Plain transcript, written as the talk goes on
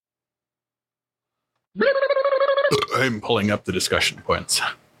I'm pulling up the discussion points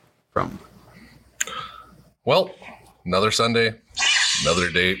from. Well, another Sunday, another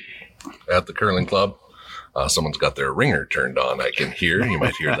date at the curling club. Someone's got their ringer turned on. I can hear. You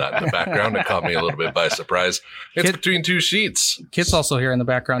might hear that in the background. It caught me a little bit by surprise. It's Between Two Sheets. Kit's also here in the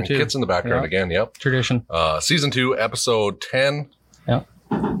background, too. Kit's in the background again, yep. Tradition. Season 2, episode 10. Yep.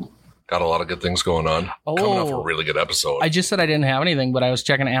 Got a lot of good things going on. Coming off a really good episode. I just said I didn't have anything, but I was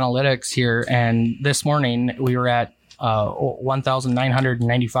checking analytics here, and this morning we were at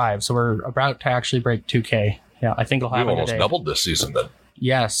 1,995. So we're about to actually break 2K. Yeah, I think it'll happen We've almost today. doubled this season then.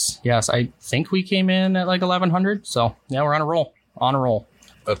 Yes. I think we came in at like 1,100. So yeah, we're on a roll.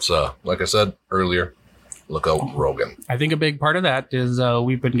 That's like I said earlier. Look out, Rogan. I think a big part of that is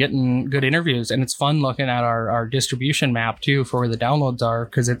we've been getting good interviews, and it's fun looking at our distribution map too for where the downloads are,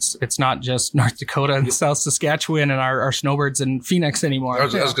 because it's not just North Dakota and South Saskatchewan and our snowbirds in Phoenix anymore. I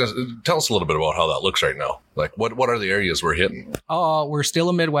was gonna, tell us a little bit about how that looks right now. Like what are the areas we're hitting? We're still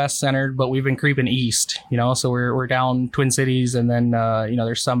a Midwest centered, but we've been creeping east. So we're down Twin Cities, and then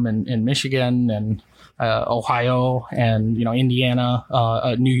there's some in Michigan and Ohio and Indiana,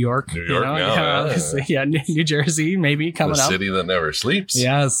 New York. New York, New Jersey maybe coming the up. The city that never sleeps.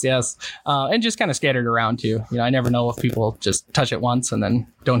 Yes, and just kind of scattered around too. I never know if people just touch it once and then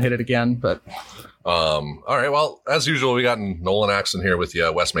don't hit it again. But all right, well, as usual, we got Nolan Axton here with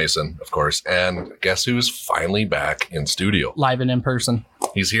you, Wes Mason, of course, and guess who's finally back in studio, live and in person.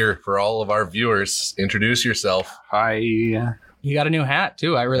 He's here for all of our viewers. Introduce yourself. Hi. You got a new hat,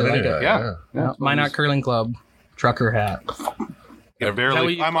 too. I really like it. Yeah. Minot Curling Club trucker hat.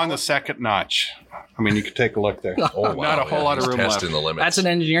 I'm on the second notch. I mean, you could take a look there. Oh, wow. Not a whole lot of room left. The limits. That's an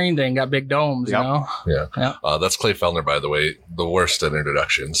engineering thing. Got big domes, Yeah. Yep. That's Clay Fellner, by the way. The worst at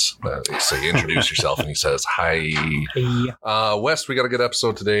introductions. They say, introduce yourself, and he says, hi. Hey. Wes, we got a good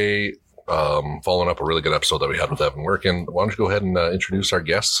episode today. Following up a really good episode that we had with Evan Workin. Why don't you go ahead and introduce our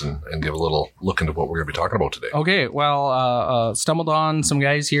guests and give a little look into what we're going to be talking about today. Okay, well, stumbled on some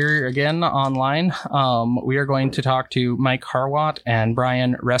guys here again online. We are going to talk to Mike Harwat and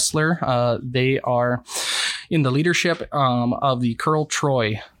Brian Ressler. They are in the leadership of the Curl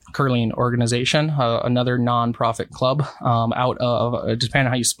Troy curling organization, another nonprofit club out of, depending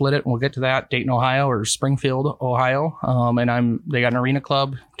on how you split it, and we'll get to that, Dayton, Ohio or Springfield, Ohio. And they got an arena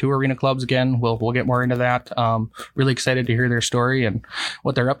club, 2 arena clubs again. We'll get more into that. Really excited to hear their story and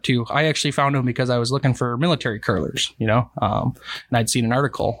what they're up to. I actually found them because I was looking for military curlers, and I'd seen an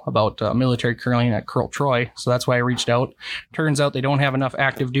article about military curling at Curl Troy. So that's why I reached out. Turns out they don't have enough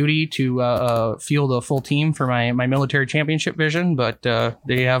active duty to field a full team for my military championship vision, but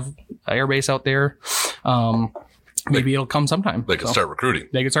they have air base out there. Maybe it'll come sometime. They can start recruiting.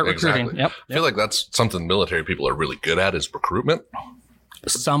 They can start recruiting. Yep. I feel like that's something military people are really good at, is recruitment.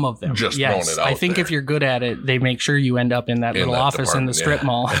 Some of them. Just yes. throwing it out I think there. if you're good at it, they make sure you end up in that little office in the strip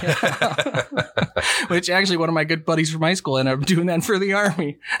mall. Which actually one of my good buddies from high school ended up doing that for the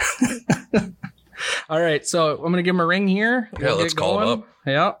Army. All right. So I'm going to give him a ring here. Yeah, let's call him up.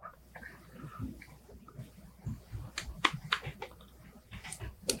 Yeah.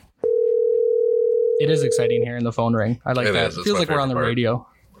 It is exciting hearing the phone ring. I like that. It feels like we're on the radio.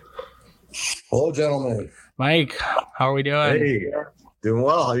 Hello, gentlemen. Mike, how are we doing? Hey, doing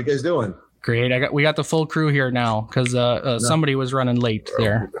well. How you guys doing? Great. We got the full crew here now because somebody was running late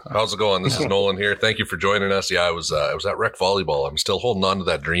there. How's it going? This is Nolan here. Thank you for joining us. Yeah, I was at rec volleyball. I'm still holding on to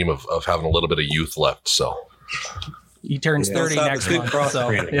that dream of having a little bit of youth left. So he turns 30 next month. So,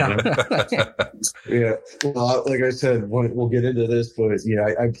 yeah. Well, like I said, we'll get into this, but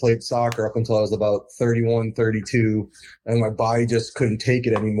I played soccer up until I was about 31, 32, and my body just couldn't take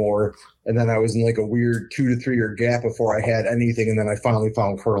it anymore. And then I was in like a weird 2 to 3 year gap before I had anything, and then I finally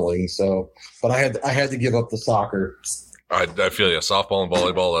found curling. So, but I had to give up the soccer. I feel you. Softball and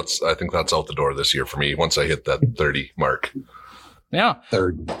volleyball. I think that's out the door this year for me. Once I hit that 30 mark. Yeah.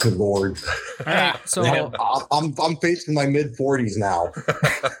 Third. Good Lord. All right. So I'm facing my mid 40s now.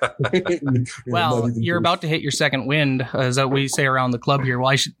 Well, you're about to hit your second wind, as we say around the club here.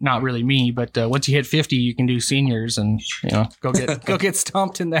 Well, not really me, but once you hit 50, you can do seniors and go get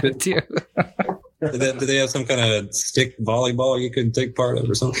stomped in that too. Do they have some kind of stick volleyball you could take part of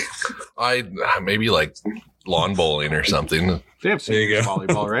or something? Maybe like lawn bowling or something. They have seniors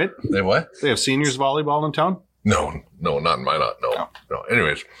volleyball, right? They what? They have seniors volleyball in town? No, not in Minot. No.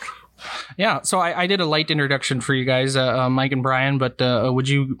 Anyways. Yeah, so I did a light introduction for you guys, Mike and Brian, but would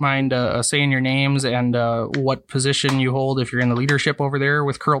you mind saying your names and what position you hold if you're in the leadership over there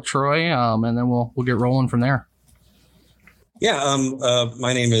with Curl Troy, and then we'll get rolling from there.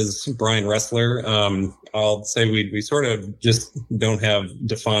 My name is Brian Ressler. I'll say we sort of just don't have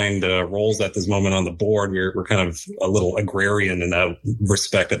defined roles at this moment on the board. We're kind of a little agrarian in that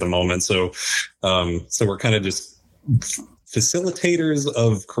respect at the moment. So we're kind of just facilitators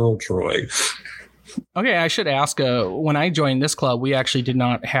of Curl Troy. Okay, I should ask, when I joined this club, we actually did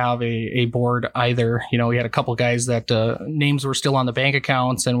not have a board either. We had a couple guys that names were still on the bank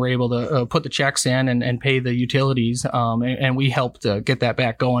accounts and were able to put the checks in and pay the utilities. And we helped get that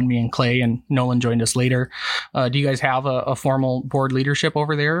back going, me and Clay, and Nolan joined us later. Do you guys have a formal board leadership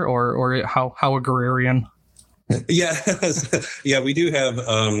over there, or how agrarian? Yeah, we do have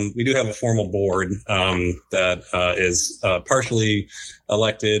a formal board that is partially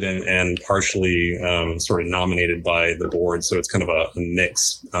elected and partially sort of nominated by the board. So it's kind of a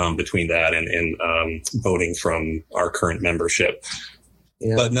mix between that and voting from our current membership.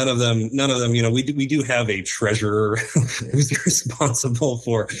 Yeah. But none of them, we do have a treasurer who's responsible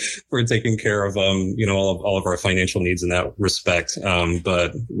for taking care of, all of our financial needs in that respect.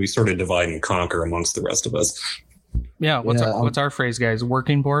 But we sort of divide and conquer amongst the rest of us. Yeah. What's our phrase, guys?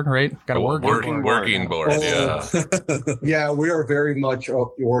 Working board, right? Got a working board. Yeah. Yeah, we are very much a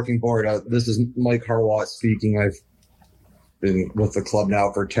working board. This is Mike Harwat speaking. I've been with the club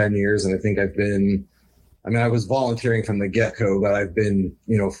now for 10 years, and I think I was volunteering from the get-go, but I've been,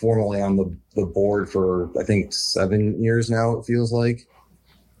 formally on the board for, I think, 7 years now, it feels like.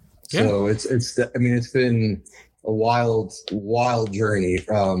 Yeah. So it's been a wild journey.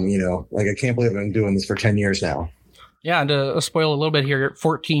 I can't believe I've been doing this for 10 years now. Yeah. And to spoil a little bit here,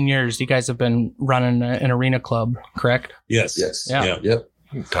 14 years, you guys have been running an arena club, correct? Yes. Yeah. Yep.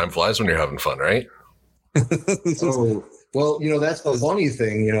 Time flies when you're having fun, right? So, well, that's the funny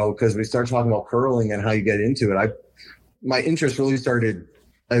thing, because we start talking about curling and how you get into it. My interest really started,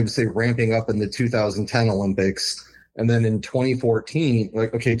 I would say, ramping up in the 2010 Olympics. And then in 2014,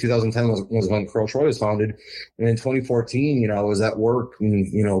 2010 was when Curl Troy was founded. And in 2014, I was at work and,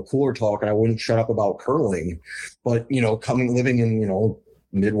 cooler talk, and I wouldn't shut up about curling. But, living in,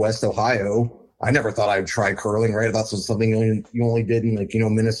 Midwest Ohio, I never thought I'd try curling, right? That's something you only did in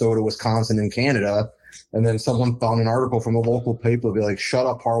Minnesota, Wisconsin, and Canada. And then someone found an article from a local paper, be like, shut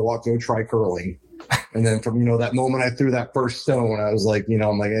up, Harwat, go try curling. And then from, that moment I threw that first stone, I was like,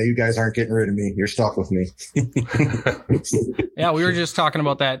 I'm like, hey, you guys aren't getting rid of me. You're stuck with me. Yeah, we were just talking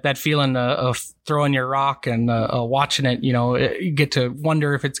about that feeling of throwing your rock and watching it. You get to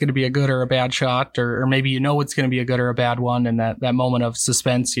wonder if it's going to be a good or a bad shot, or maybe it's going to be a good or a bad one. And that moment of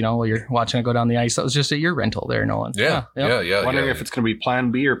suspense, while you're watching it go down the ice. That was just at your rental there, Nolan. Yeah. Wondering if it's going to be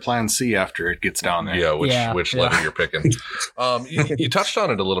plan B or plan C after it gets down there. Yeah, which letter you're picking. You touched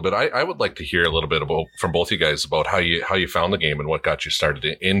on it a little bit. I would like to hear a little bit from both you guys about how you found the game and what got you started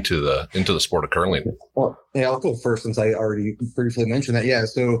into the sport of curling. Well, yeah, I'll go first since I already briefly mentioned that. Yeah,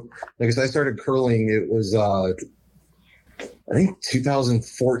 so I started curling. It was I think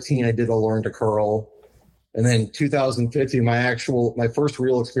 2014. I did a learn to curl, and then 2015 my first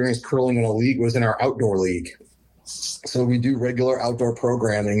real experience curling in a league was in our outdoor league. So we do regular outdoor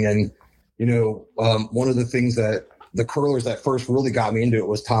programming, and one of the things that the curlers that first really got me into it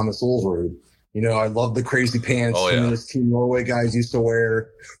was Thomas Ulsrud. I love the crazy pants him and his Team Norway guys used to wear.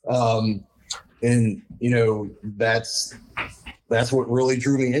 And that's what really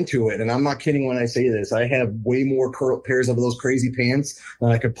drew me into it. And I'm not kidding when I say this. I have way more pairs of those crazy pants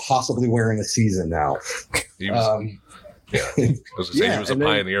than I could possibly wear in a season now. He was a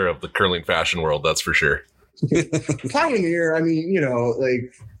pioneer of the curling fashion world. That's for sure. Pioneer.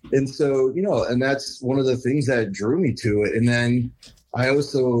 And so, and that's one of the things that drew me to it. And then I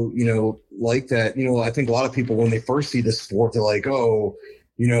also, like that, I think a lot of people, when they first see the sport, they're like, oh,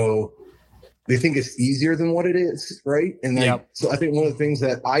 they think it's easier than what it is. Right. And then, So I think one of the things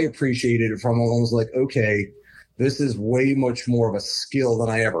that I appreciated from it was like, okay, this is way much more of a skill than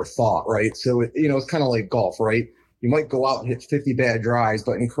I ever thought. Right. So, it's kind of like golf, right? You might go out and hit 50 bad drives,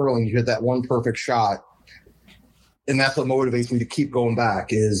 but in curling, you hit that one perfect shot. And that's what motivates me to keep going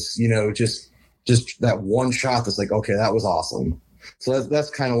back is, just that one shot that's like, okay, that was awesome. So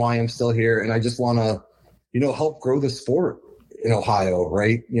that's kind of why I'm still here. And I just want to, help grow the sport in Ohio,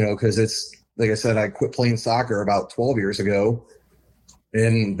 right? Because it's, like I said, I quit playing soccer about 12 years ago.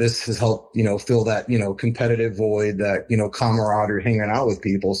 And this has helped, fill that, competitive void, that, camaraderie, hanging out with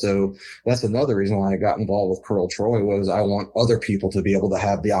people. So that's another reason why I got involved with Curl Troy was I want other people to be able to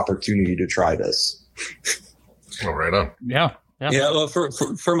have the opportunity to try this. Oh, right on. Yeah. Well,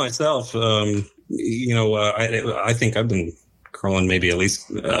 for myself, I think I've been curling maybe at least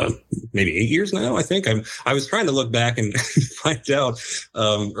maybe 8 years now. I think I was trying to look back and find out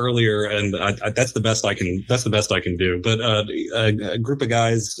earlier, and that's the best I can. That's the best I can do. But a group of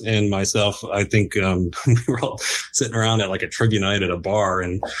guys and myself, I think we were all sitting around at like a trivia night at a bar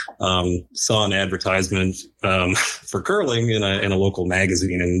and saw an advertisement for curling in a local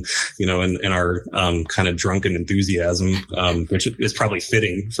magazine, and in our kind of drunken enthusiasm, which is probably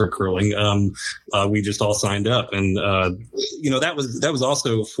fitting for curling, we just all signed up, and that was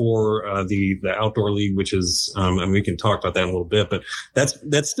also for the outdoor league, which is and we can talk about that in a little bit, but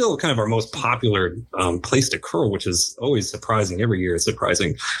that's still kind of our most popular place to curl, which is always surprising. Every year it's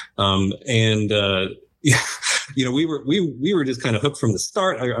surprising, we were just kind of hooked from the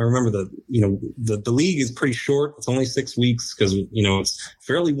start. I remember the league is pretty short. It's only 6 weeks because, it's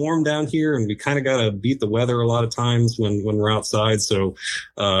fairly warm down here, and we kind of got to beat the weather a lot of times when we're outside. So,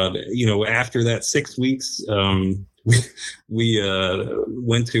 after that 6 weeks, we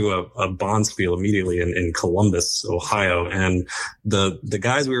went to a Bonspiel immediately in Columbus, Ohio, and the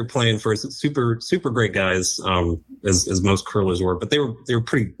guys we were playing for, super great guys, as most curlers were, but they were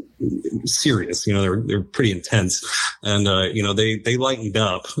pretty serious. They're pretty intense, and they lightened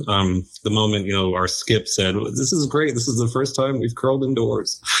up the moment our skip said, "This is great. This is the first time we've curled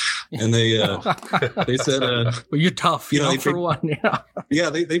indoors." And they said, "Well, you're tough, for one." Yeah. Yeah.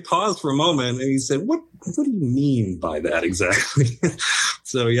 They paused for a moment, and he said, "What do you mean by that exactly?"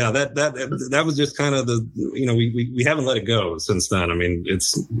 So yeah, that was just kind of we haven't let it go since then. I mean,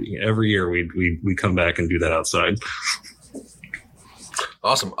 it's every year we come back and do that outside.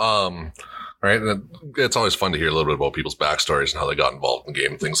 Awesome. Right. It's always fun to hear a little bit about people's backstories and how they got involved in the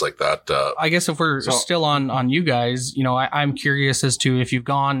game, things like that. I guess if we're still on you guys, I'm curious as to if you've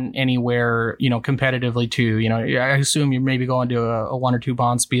gone anywhere, competitively too. I assume you're maybe going to a 1 or 2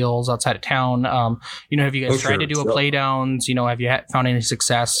 Bonspiels outside of town. Have you guys tried to do a play downs? Have you found any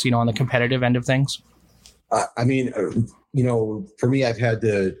success, on the competitive end of things? For me, I've had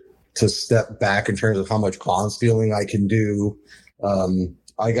to step back in terms of how much Bonspieling I can do.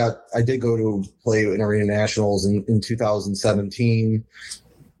 I did go to play in Arena Nationals in 2017,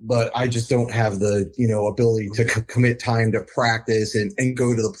 but I just don't have the, ability to commit time to practice and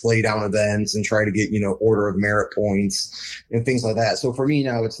go to the play down events and try to get, order of merit points and things like that. So for me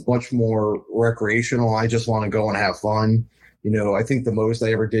now, it's much more recreational. I just want to go and have fun. I think the most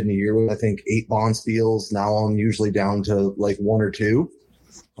I ever did in a year was, 8 Bonspiels. Now I'm usually down to like 1 or 2.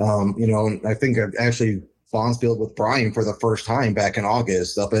 And I think I've actually Bonspieled with Brian for the first time back in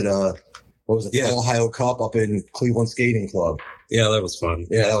August up at Ohio Cup up in Cleveland Skating Club. Yeah, that was fun.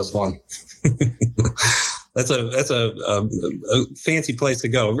 Yeah, that was fun. That's a fancy place to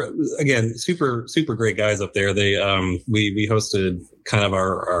go. Again, super great guys up there. They we hosted kind of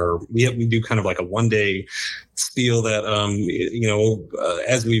we do kind of like a 1-day spiel that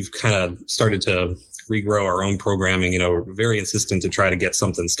as we've kind of started to regrow our own programming, we're very insistent to try to get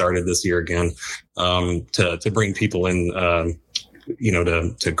something started this year again, to bring people in,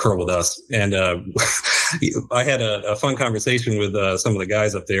 to curl with us. And I had a fun conversation with some of the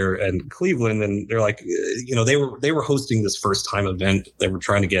guys up there in Cleveland, and they're like, they were hosting this first time event. They were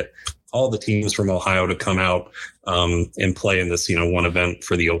trying to get all the teams from Ohio to come out and play in this, one event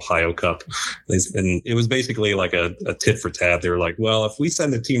for the Ohio Cup. And it was basically like a tit for tat. They were like, well, if we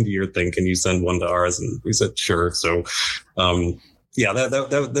send a team to your thing, can you send one to ours? And we said, sure. So, yeah,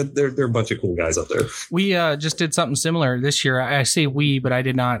 they're a bunch of cool guys up there. We just did something similar this year. I say we, but I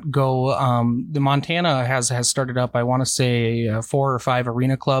did not go. The Montana has started up. I want to say 4 or 5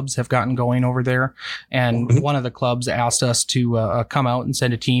 arena clubs have gotten going over there, and one of the clubs asked us to come out and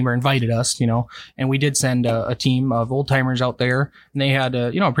send a team, or invited us, and we did send a team of old timers out there, and they had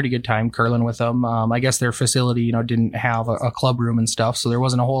a pretty good time curling with them. I guess their facility didn't have a club room and stuff, so there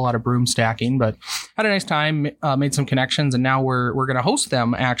wasn't a whole lot of broom stacking, but had a nice time, made some connections, and now we're going to host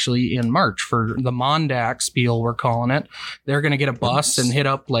them actually in March for the Mondac Spiel, we're calling it. They're going to get a bus and hit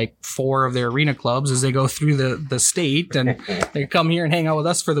up like 4 of their arena clubs as they go through the state, and they come here and hang out with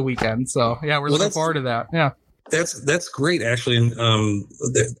us for the weekend. So yeah, we're looking forward to that. Yeah. That's great, actually.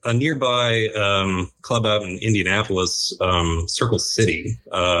 A nearby club out in Indianapolis, Circle City,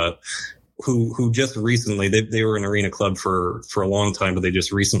 who just recently, they were an arena club for a long time, but they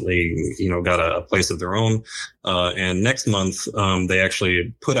just recently, got a place of their own. And next month, they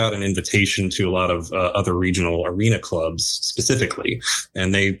actually put out an invitation to a lot of other regional arena clubs specifically.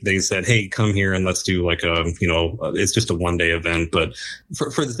 And they said, hey, come here and let's do like it's just a 1-day event, but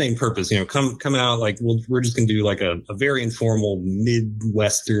for the same purpose, come out, like we're just going to do like a very informal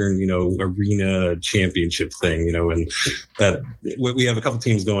Midwestern, arena championship thing, and that we have a couple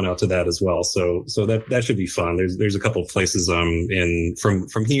teams going out to that as well. well. So that should be fun. There's a couple of places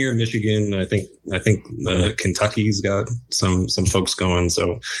from here, Michigan. I think Kentucky's got some folks going.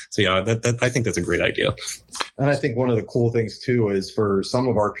 So yeah, that I think that's a great idea. And I think one of the cool things too is for some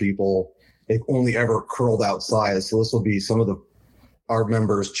of our people, they've only ever curled outside. So this will be some of our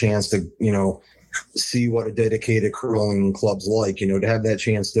members' chance to, see what a dedicated curling club's like, to have that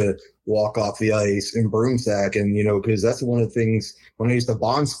chance to walk off the ice in Broomsack. And, because that's one of the things when I used to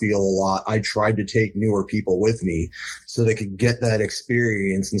Bonspiel a lot, I tried to take newer people with me so they could get that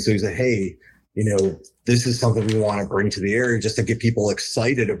experience. And so he said, hey, this is something we want to bring to the area just to get people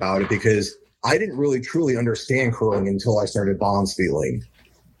excited about it, because I didn't really truly understand curling until I started Bonspieling.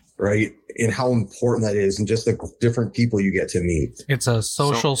 Right. And how important that is and just the different people you get to meet. It's a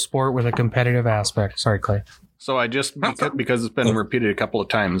social sport with a competitive aspect. Sorry, Clay. So I just, because it's been repeated a couple of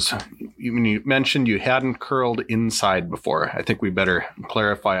times, when you mentioned you hadn't curled inside before, I think we better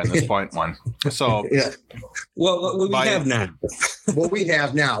clarify on this point one. So, yeah. Well, we have now. Well, we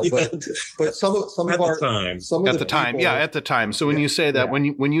have now, but some of our time. At the time. So when you say that,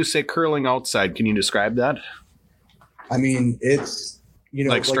 when you say curling outside, can you describe that? I mean, it's,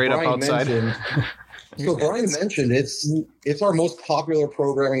 like straight up outside. So Brian mentioned it's our most popular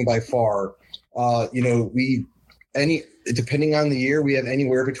programming by far. Depending on the year, we have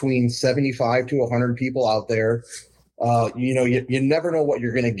anywhere between 75 to 100 people out there. You never know what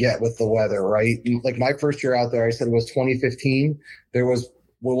you're going to get with the weather, right? Like my first year out there, I said it was 2015. There was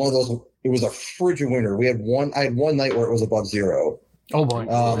one of those. It was a frigid winter. I had one night where it was above zero. Oh boy,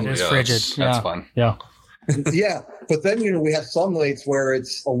 it is frigid. That's fun. Yeah. Yeah, but then we have some nights where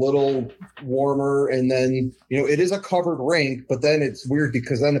it's a little warmer, and then it is a covered rink, but then it's weird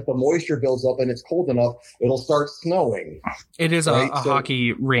because then if the moisture builds up and it's cold enough, it'll start snowing. It is a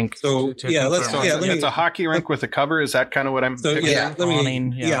hockey rink. So it's a hockey rink with a cover. Is that kind of what I'm? So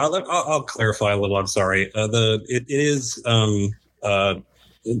I'll clarify a little. I'm sorry. It is.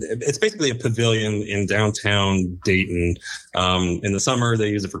 It's basically a pavilion in downtown Dayton. In the summer, they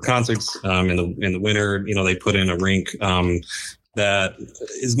use it for concerts. In the winter, they put in a rink that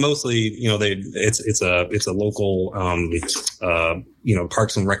is mostly, it's a local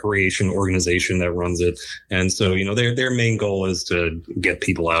parks and recreation organization that runs it, and so their main goal is to get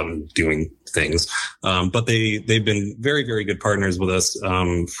people out and doing things. But they've been very, very good partners with us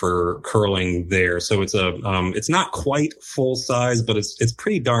for curling there. So it's not quite full size, but it's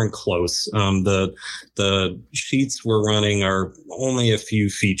pretty darn close. The sheets we're running are only a few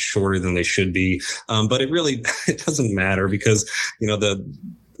feet shorter than they should be. But it doesn't matter because,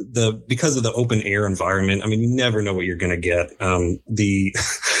 because of the open air environment, I mean, you never know what you're going to get.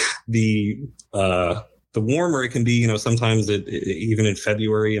 The warmer it can be, sometimes even in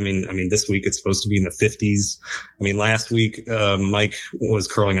February. I mean, this week it's supposed to be in the 50s. I mean, last week, Mike was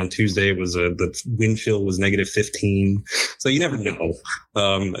curling on Tuesday. The wind chill was -15. So you never know.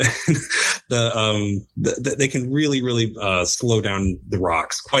 They can really, really, slow down the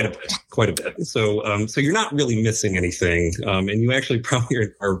rocks quite a bit. So you're not really missing anything. And you actually probably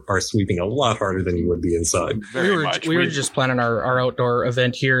are sweeping a lot harder than you would be inside. We were just planning our outdoor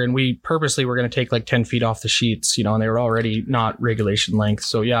event here, and we purposely were going to take like 10 feet off the sheets, and they were already not regulation length.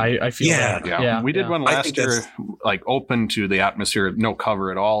 So yeah, I feel that. Yeah. We did one last year, like open to the atmosphere, no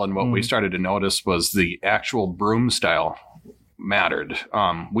cover at all. And what we started to notice was the actual broom style mattered.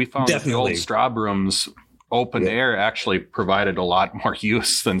 We found that the old straw brooms open air actually provided a lot more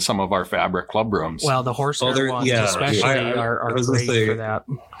use than some of our fabric club brooms. Well, the horsehair ones especially are great for that.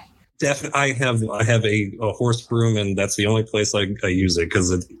 Definitely, I have a horse broom, and that's the only place I use it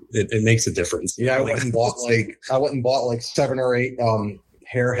because it makes a difference. Yeah, I went and bought like 7 or 8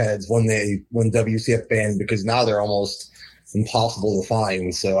 hair heads when WCF banned, because now they're almost impossible to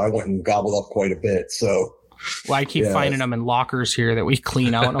find. So I went and gobbled up quite a bit. So. Well, I keep finding them in lockers here that we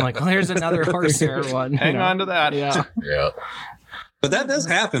clean out, and I'm like, oh, there's another horsehair one. Hang on to that. Yeah. Yeah. But that does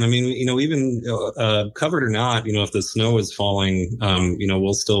happen. I mean, even covered or not, if the snow is falling,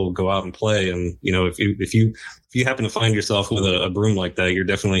 we'll still go out and play. And if you happen to find yourself with a broom like that, you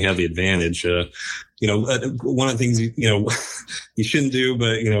definitely have the advantage. One of the things you shouldn't do,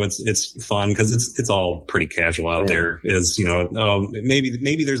 but it's fun because it's all pretty casual out there. Is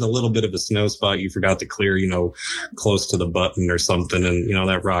maybe there's a little bit of a snow spot you forgot to clear, close to the button or something, and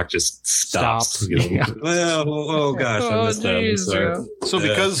that rock just stops. Oh gosh, I missed that. So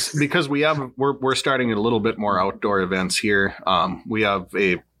because we're starting a little bit more outdoor events here. We have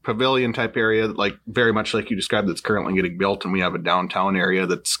a pavilion type area, like very much like you described, that's currently getting built, and we have a downtown area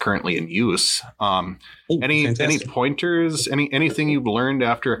that's currently in use. Any pointers, anything you've learned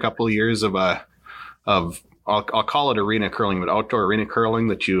after a couple of years of I'll call it arena curling, but outdoor arena curling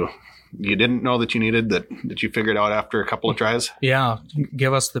that you you didn't know that you needed that you figured out after a couple of tries? Yeah,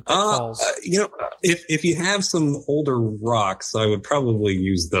 give us the pitfalls. If you have some older rocks, I would probably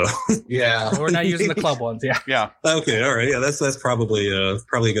use those. Yeah. We're not using the club ones. Yeah. Yeah. Okay. All right. Yeah. That's probably a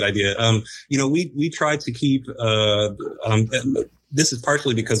good idea. We try to keep, this is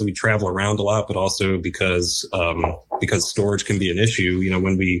partially because we travel around a lot, but also because storage can be an issue.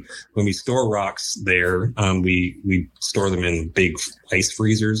 When we store rocks there, we store them in big ice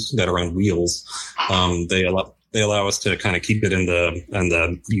freezers that are on wheels. They allow us to kind of keep it in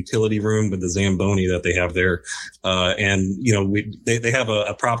the utility room with the Zamboni that they have there. They have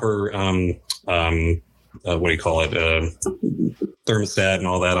a proper, what do you call it? Thermostat and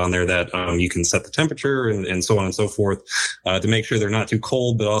all that on there that you can set the temperature and so on and so forth to make sure they're not too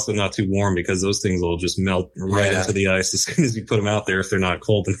cold, but also not too warm, because those things will just melt right into the ice as soon as you put them out there if they're not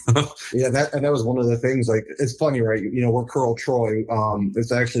cold enough. Yeah, that was one of the things. Like, it's funny, right? We're Curl Troy.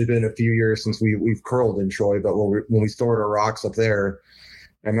 It's actually been a few years since we've curled in Troy, but when we stored our rocks up there,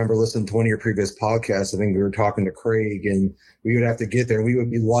 I remember listening to one of your previous podcasts. I think we were talking to Craig, and we would have to get there. And we would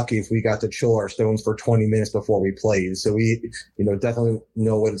be lucky if we got to chill our stones for 20 minutes before we played. So we, definitely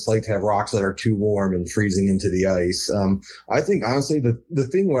know what it's like to have rocks that are too warm and freezing into the ice. I think, honestly, the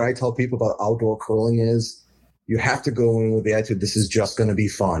thing where I tell people about outdoor curling is you have to go in with the attitude, this is just going to be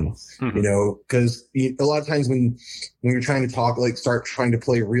fun, because a lot of times when you're trying to start trying to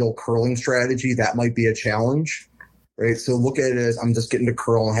play real curling strategy, that might be a challenge. Right. So look at it as, I'm just getting to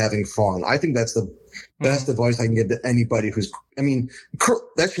curl and having fun. I think that's the best advice I can give to anybody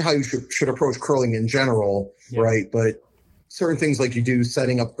that's how you should approach curling in general. Yeah. Right. But certain things like you do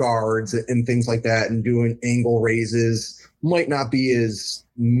setting up guards and things like that and doing angle raises might not be as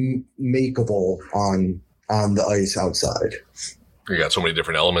makeable on the ice outside. You got so many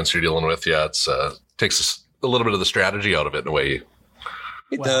different elements you're dealing with. Yeah. It's takes a little bit of the strategy out of it in a way.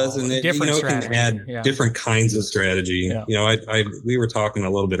 It does, and it can add different kinds of strategy. Yeah. We were talking a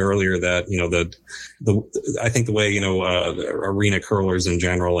little bit earlier that I think the way arena curlers in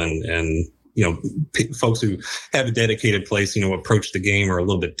general and folks who have a dedicated place approach the game are a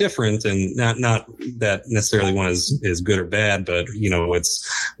little bit different, and not that necessarily one is good or bad, but we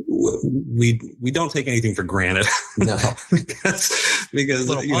don't take anything for granted. No, because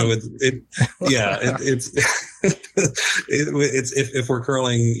it's if we're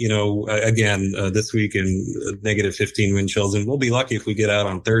curling, again, this week in negative 15 wind chills, and we'll be lucky if we get out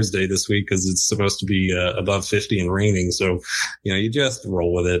on Thursday this week because it's supposed to be above 50 and raining. So, you just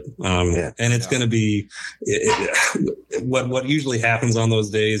roll with it. And it's going to be what usually happens on those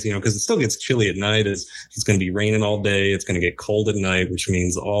days, because it still gets chilly at night, is it's going to be raining all day. It's going to get cold at night, which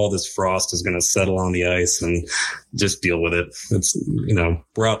means all this frost is going to settle on the ice, and just deal with it. It's,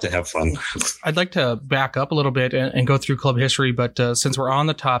 we're out to have fun. I'd like to back up a little bit and go through club history, but since we're on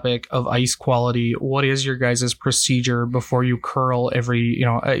the topic of ice quality, what is your guys' procedure before you curl every,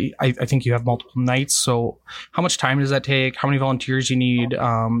 I think you have multiple nights. So how much time does that take? How many volunteers you need?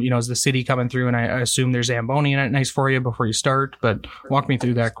 Is the city coming through? And I assume there's Zamboni in it nice for you before you start, but walk me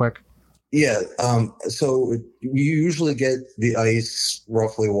through that quick. Yeah. So you usually get the ice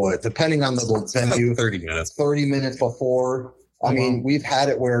roughly depending on the venue, 30 minutes before. I mean, we've had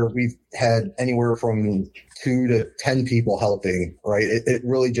it where we've had anywhere from 2 to 10 people helping, right? It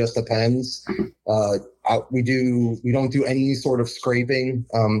really just depends. We don't do any sort of scraping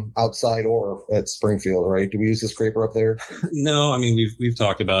outside or at Springfield, right? Do we use the scraper up there? No, I mean, we've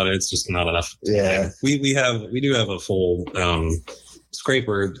talked about it. It's just not enough. Yeah. We do have a full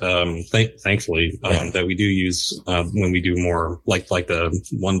scraper, thankfully, that we do use when we do more like the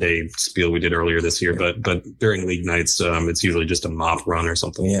 1 day spiel we did earlier this year. But during league nights, it's usually just a mop run or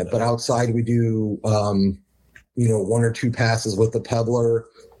something. Yeah, but outside we do 1 or 2 passes with the pebbler.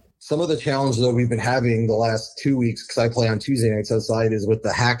 Some of the challenges that we've been having the last 2 weeks, because I play on Tuesday nights outside, is with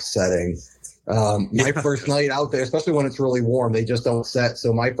the hack setting. My first night out there, especially when it's really warm, they just don't set.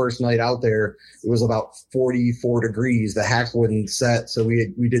 So my first night out there, it was about 44 degrees. The hacks wouldn't set. So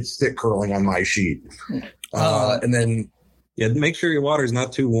we did stick curling on my sheet. And then make sure your water's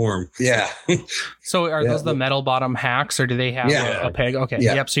not too warm. Yeah. So are those the metal bottom hacks, or do they have a peg? Okay.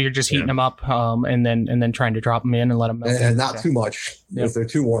 Yeah. Yep. So you're just heating them up, and then trying to drop them in and let them melt. And not too much. Yep. If they're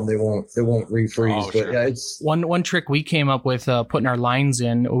too warm, they won't refreeze. But sure. It's one trick we came up with putting our lines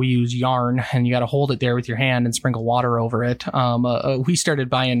in. We use yarn, and you got to hold it there with your hand and sprinkle water over it. We started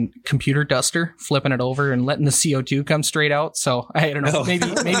buying computer duster, flipping it over, and letting the CO2 come straight out. So I don't know,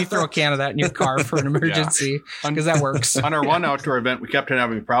 maybe throw a can of that in your car for an emergency, because that works. On our one outdoor event, we kept on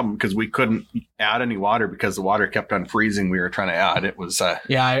having a problem because we couldn't add any water because the water kept on freezing. We were trying to add. It was I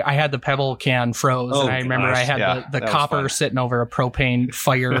had the Pebble can froze, and I remember I had the copper sitting over a propane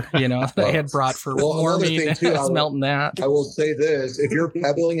fire, that I had brought for warming. And I was melting that. I will say this: if you're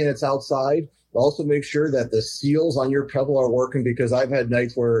pebbling and it's outside, also make sure that the seals on your pebble are working, because I've had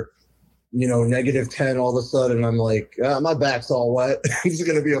nights where, -10 all of a sudden I'm like, my back's all wet. It's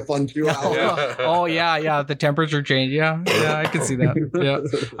going to be a fun 2 hours. Oh yeah. The temperature change. Yeah, I can see that. Yeah.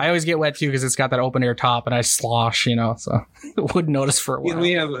 I always get wet too because it's got that open air top and I slosh, so wouldn't notice for a while.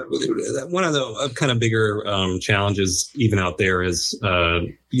 We have one of the kind of bigger challenges even out there is,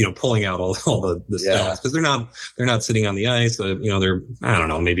 pulling out all the stones, because they're not sitting on the ice. They're, I don't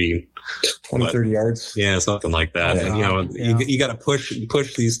know, maybe 20-30 yards. Yeah, something like that. Yeah. And, you got to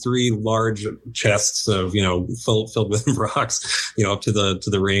push these 3 large chests of, filled with rocks, up to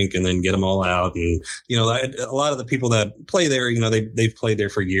the rink, and then get them all out. And, a lot of the people that play there, they've played there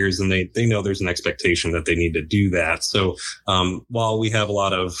for years, and they know there's an expectation that they need to do that. So, while we have a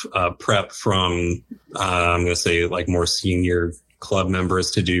lot of prep from, I'm going to say like more senior club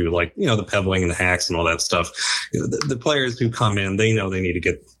members to do, like, the pebbling and the hacks and all that stuff, the players who come in, they know they need to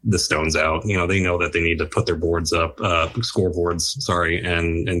get the stones out. They know that they need to put their boards up, scoreboards,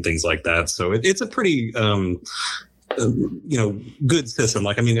 and things like that. So it's a pretty, good system.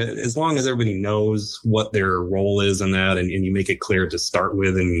 As long as everybody knows what their role is in that, and you make it clear to start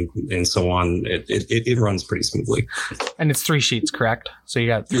with, and so on, it runs pretty smoothly. And it's 3 sheets, correct? So you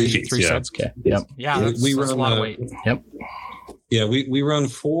got three sets. Okay. Yep. Yeah. That's a lot of weight. Yep. Yeah, we run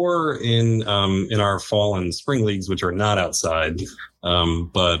 4 in our fall and spring leagues, which are not outside.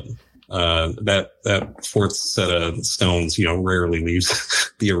 But that 4th set of stones, rarely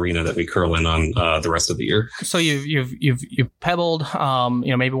leaves the arena that we curl in on the rest of the year. So you've pebbled,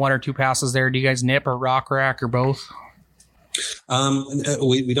 maybe 1 or 2 passes there. Do you guys nip or rock rack or both?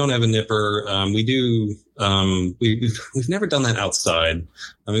 We don't have a nipper. We do. We've never done that outside.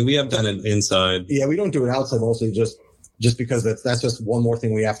 We have done it inside. Yeah, we don't do it outside mostly just because that's just one more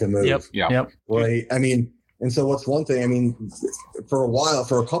thing we have to move. Yep. Right. And so what's one thing, for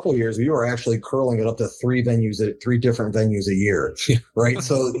a couple of years, we were actually curling it up to 3 different venues a year. Right.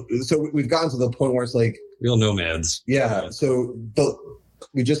 So we've gotten to the point where it's like real nomads. Yeah. So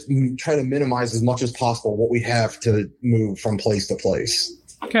we just try to minimize as much as possible what we have to move from place to place.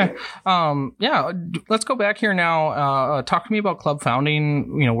 Okay. Let's go back here now. Talk to me about club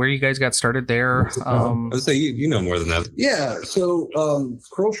founding, where you guys got started there. I would say you know more than that. Yeah. So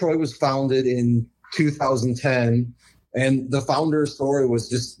Curl Troy was founded in 2010, and the founder's story was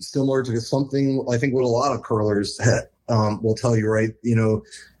just similar to something I think what a lot of curlers will tell you, right?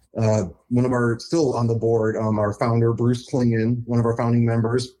 One of our, still on the board, our founder, Bruce Klingen, one of our founding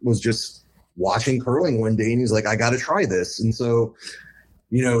members, was just watching curling one day, and he's like, I got to try this. And so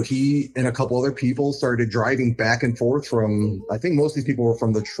he and a couple other people started driving back and forth from, I think most of these people were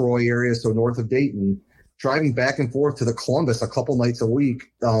from the Troy area, so north of Dayton, driving back and forth to the Columbus a couple nights a week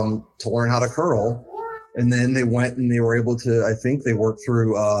to learn how to curl. And then they went and they were able to, I think they worked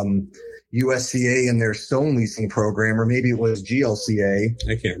through USCA and their stone leasing program, or maybe it was GLCA.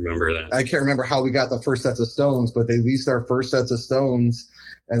 I can't remember that. I can't remember how we got the first sets of stones, but they leased our first sets of stones.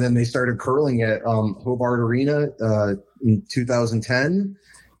 And then they started curling at Hobart Arena in 2010.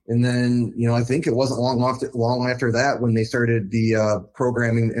 And then, I think it wasn't long after that when they started the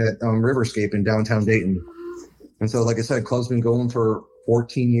programming at Riverscape in downtown Dayton. And so, like I said, club's been going for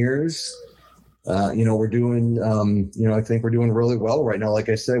 14 years. We're doing, I think we're doing really well right now. Like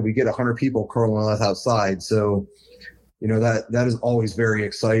I said, we get 100 people curling with us outside. So, that is always very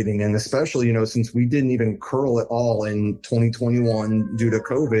exciting. And especially, since we didn't even curl at all in 2021 due to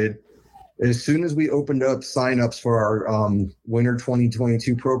COVID, as soon as we opened up signups for our winter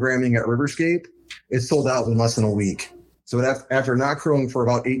 2022 programming at Riverscape, it sold out in less than a week. So after not curling for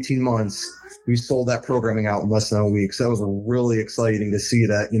about 18 months, we sold that programming out in less than a week. So that was really exciting to see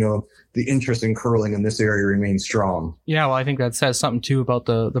that, the interest in curling in this area remains strong. Yeah, well, I think that says something too about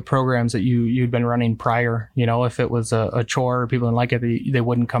the programs that you'd been running prior. If it was a chore, people didn't like it, they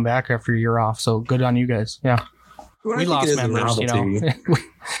wouldn't come back after a year off. So good on you guys. Yeah. Well, we lost members,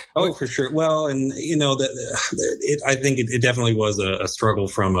 Oh, for sure. Well, and I think it definitely was a struggle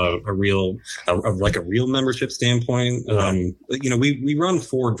from a real membership standpoint. We run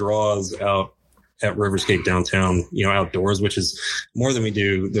 4 draws out at Riverscape downtown, outdoors, which is more than we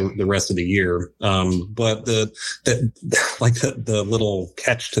do the rest of the year. But the little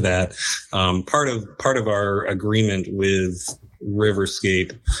catch to that, part of our agreement with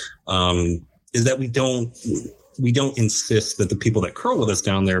Riverscape, is that we don't insist that the people that curl with us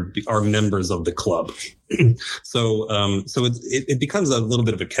down there are members of the club. So it becomes a little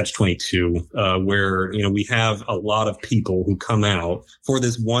bit of a catch-22, where, we have a lot of people who come out for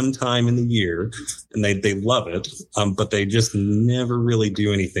this one time in the year and they love it. But they just never really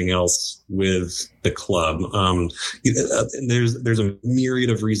do anything else with the club. There's a myriad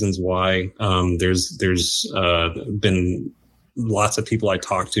of reasons why. There's been lots of people I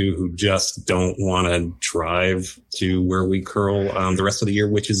talk to who just don't want to drive to where we curl the rest of the year,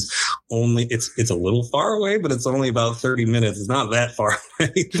 which is it's a little far away, but it's only about 30 minutes. It's not that far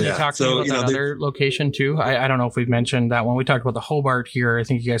away. Can you talk to me about that other location too? I don't know if we've mentioned that one. We talked about the Hobart here. I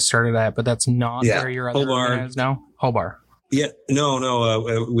think you guys started that, but that's not where your other arena is now. Hobart. Yeah,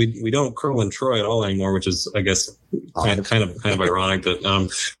 no, we don't curl in Troy at all anymore, which is, I guess, kind of ironic. But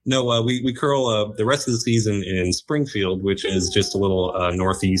we curl the rest of the season in Springfield, which is just a little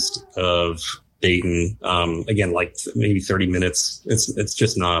northeast of Dayton. Again, like maybe 30 minutes. It's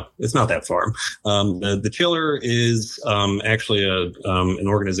just not that far. The Chiller is actually an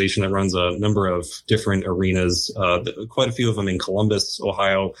organization that runs a number of different arenas. Quite a few of them in Columbus,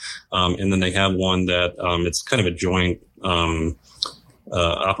 Ohio, and then they have one that it's kind of a joint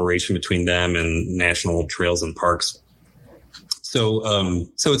operation between them and National Trails and Parks. So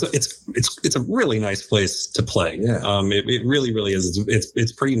it's a really nice place to play. Yeah. It really is.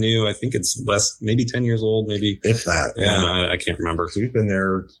 It's pretty new. I think it's maybe 10 years old, maybe if that. Yeah, I can't remember. So we've been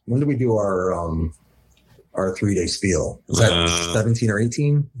there. When did we do our 3-day spiel? Was that 17 or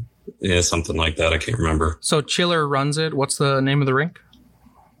 18? Yeah, something like that. I can't remember. So Chiller runs it. What's the name of the rink?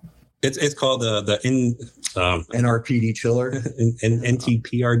 It's called the NRPD Chiller,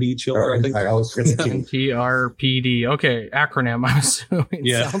 NTPRD Chiller. I think I always forget the NTRPD. Okay, acronym. I'm assuming.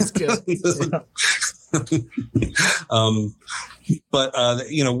 Yeah, sounds good. But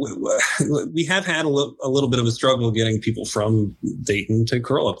we have had a little bit of a struggle getting people from Dayton to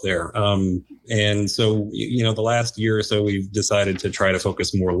curl up there. And so the last year or so, we've decided to try to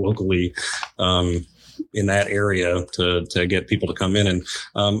focus more locally. In that area to get people to come in. And,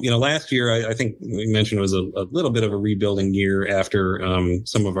 last year, I think we mentioned it was a little bit of a rebuilding year after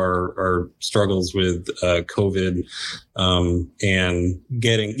some of our struggles with COVID and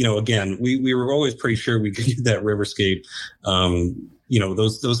getting, again, we were always pretty sure we could get that Riverscape.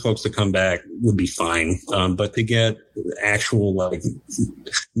 Those folks to come back would be fine. But to get actual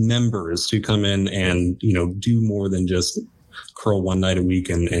members to come in and, do more than just curl one night a week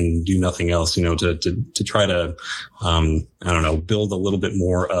and do nothing else, to try to, build a little bit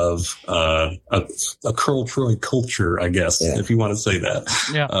more of a curl Troy culture, I guess, if you want to say that.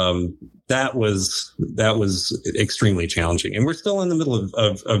 Yeah. That was extremely challenging. And we're still in the middle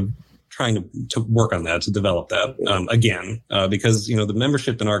of trying to work on that, to develop that again, because the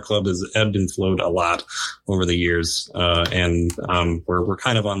membership in our club has ebbed and flowed a lot over the years, and we're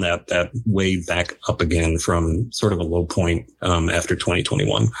kind of on that wave back up again from sort of a low point after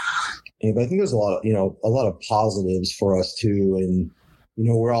 2021. Yeah, but I think there's a lot of positives for us too, and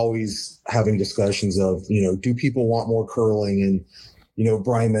we're always having discussions of do people want more curling, and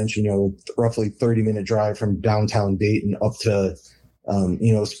Brian mentioned roughly 30-minute drive from downtown Dayton up to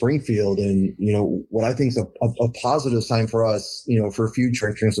Springfield. And, what I think is a positive sign for us, for future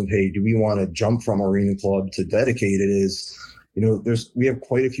in terms of, hey, do we want to jump from Arena Club to dedicated is, we have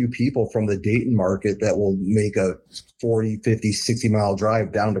quite a few people from the Dayton market that will make a 40, 50, 60 mile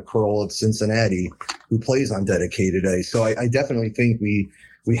drive down to curl at Cincinnati who plays on dedicated day. So I definitely think we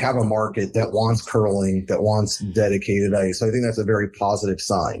have a market that wants curling, that wants dedicated ice. So I think that's a very positive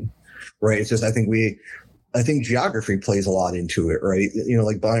sign, right? It's just, I think geography plays a lot into it, right?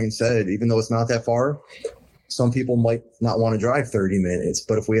 Like Brian said, even though it's not that far, some people might not want to drive 30 minutes,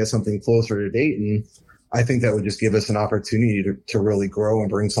 but if we have something closer to Dayton, I think that would just give us an opportunity to really grow and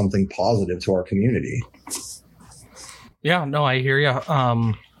bring something positive to our community. Yeah, no, I hear you.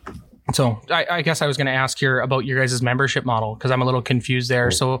 So I guess I was going to ask here about your guys' membership model, because I'm a little confused there.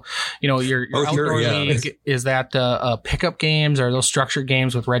 So, your outdoor league, is that pickup games? Or are those structured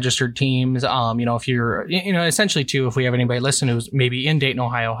games with registered teams? If you're, essentially too, if we have anybody listen who's maybe in Dayton,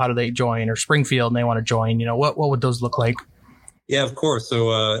 Ohio, how do they join? Or Springfield and they want to join, what would those look like? Yeah, of course. So,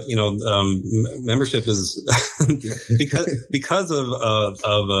 membership is because of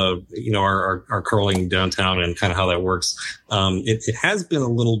our curling downtown and kind of how that works. It has been a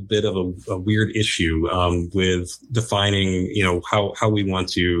little bit of a weird issue with defining, how we want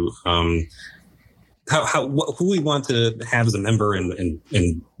to who we want to have as a member and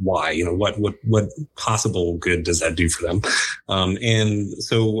why, what possible good does that do for them? And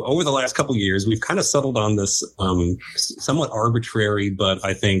so over the last couple of years, we've kind of settled on this somewhat arbitrary, but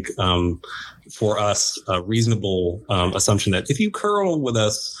I think for us, a reasonable assumption that if you curl with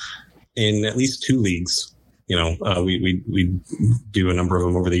us in at least 2 leagues. You know, we do a number of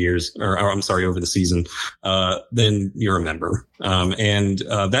them over the years, or I'm sorry, over the season, then you're a member. And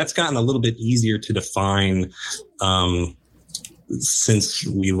that's gotten a little bit easier to define since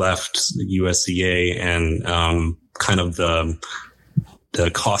we left the USCA, and kind of the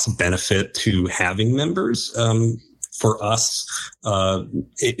cost benefit to having members. For us,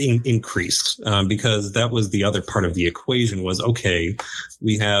 it increased because that was the other part of the equation was, okay,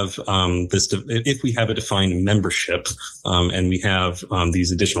 we have if we have a defined membership and we have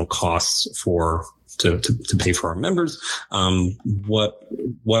these additional costs to pay for our members,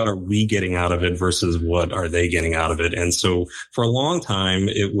 what are we getting out of it versus what are they getting out of it? And so for a long time,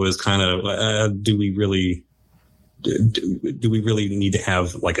 it was kind of, do we really need to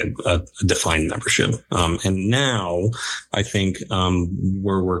have like a defined membership? And now I think,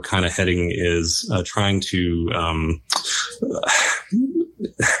 where we're kind of heading is, trying to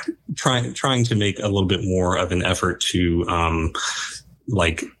make a little bit more of an effort to,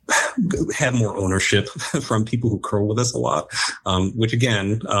 like have more ownership from people who curl with us a lot, which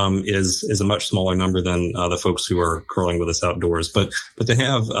again, is a much smaller number than, the folks who are curling with us outdoors, but to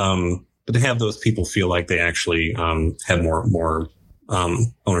have those people feel like they actually have more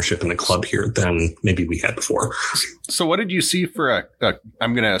ownership in the club here than maybe we had before. So what did you see for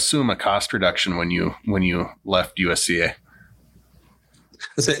I'm going to assume a cost reduction when you left USCA?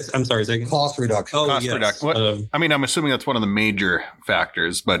 I'm sorry, second. Cost reduction. Oh, Cost yes. reduction. I mean, I'm assuming that's one of the major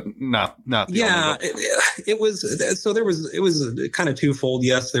factors, but not the yeah, only. it was, so it was kind of twofold.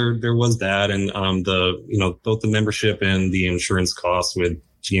 Yes, there was that. And, both the membership and the insurance costs with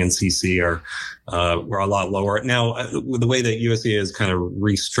GNCC were a lot lower. Now, with the way that USCA has kind of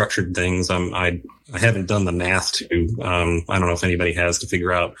restructured things, I haven't done the math to, I don't know if anybody has to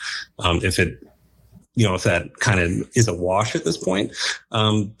figure out, if that kind of is a wash at this point.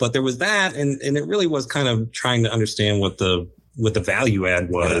 But there was that, and it really was kind of trying to understand what the value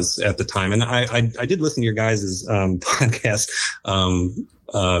add was at the time. And I did listen to your guys' podcast.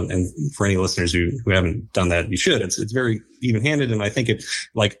 And for any listeners who haven't done that, you should. It's very even handed. And I think it,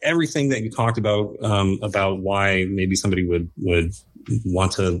 like everything that you talked about why maybe somebody would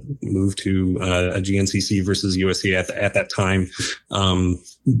want to move to a GNCC versus USCA at that time.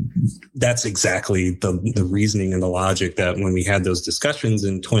 That's exactly the reasoning and the logic that when we had those discussions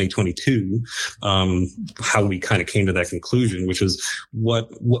in 2022, how we kind of came to that conclusion, which is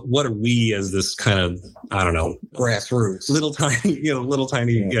what are we as this kind of, I don't know, grassroots, little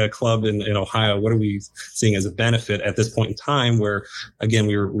tiny club in Ohio. What are we seeing as a benefit at this point in time where, again,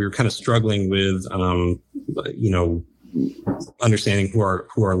 we were kind of struggling with, understanding who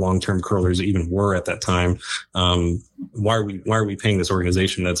our long-term curlers even were at that time. Why are we paying this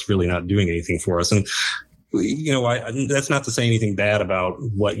organization that's really not doing anything for us? And that's not to say anything bad about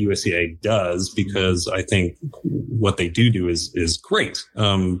what USCA does, because I think what they do is great.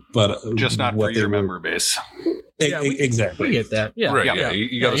 But just not for your member base. Exactly. We get that. Yeah. Right. Yeah.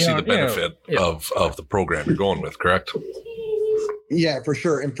 You got to see the benefit of the program you're going with, correct? Yeah, for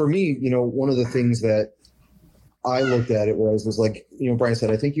sure. And for me, one of the things that I looked at it was like, Brian said,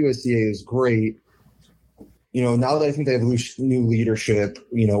 I think USCA is great. Now that I think they have new leadership,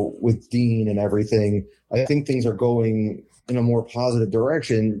 with Dean and everything, I think things are going in a more positive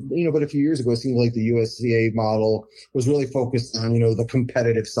direction. But a few years ago, it seemed like the USCA model was really focused on, the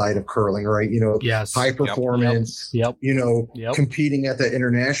competitive side of curling, right? Yes. High performance, Yep. Competing at the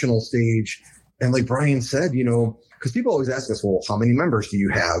international stage. And like Brian said, because people always ask us, well, how many members do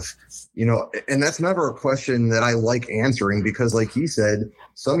you have? And that's never a question that I like answering, because like he said,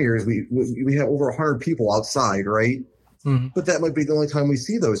 some years we have over 100 people outside, right? Mm-hmm. But that might be the only time we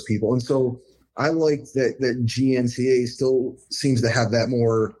see those people. And so I like that GNCA still seems to have that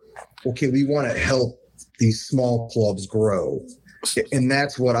more, okay, we want to help these small clubs grow. And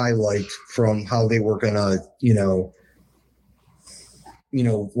that's what I liked from how they were going to,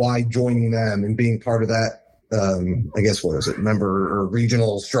 why joining them and being part of that, I guess, what is it, member or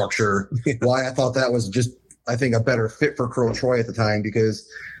regional structure, why I thought that was just, I think, a better fit for Curl Troy at the time, because,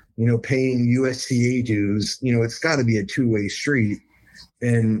 paying USCA dues, it's got to be a two-way street.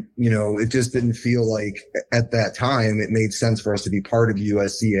 And, it just didn't feel like at that time it made sense for us to be part of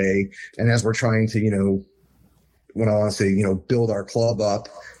USCA. And as we're trying to, what I want to say, build our club up,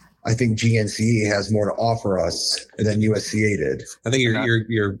 I think GNCA has more to offer us than USCA did. I think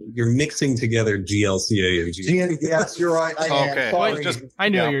you're mixing together GLCA and GNCA. Yes, you're right. Okay. I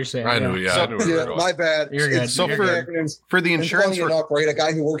knew what you were saying. I knew, yeah. I knew where you were going. My bad. You're good. So You're good. for the insurance, enough, right? A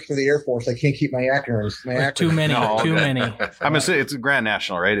guy who works for the Air Force, I can't keep my acronyms. Too many. No, Too many. I'm gonna say it's a Grand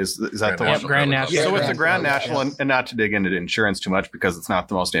National, right? Is that the Yep, one? Grand National. So it's a Grand National, National, yes. and not to dig into insurance too much because it's not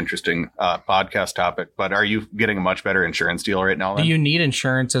the most interesting podcast topic. But are you getting a much better insurance deal right now? Do Then? you need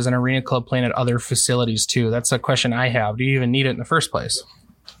insurance as an arena club playing at other facilities too? That's a question I have. Do you even need it in the first place?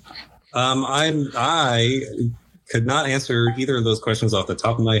 I could not answer either of those questions off the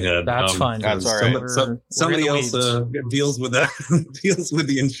top of my head. That's fine. That's all right. Somebody We're in else the weeds. deals with that, deals with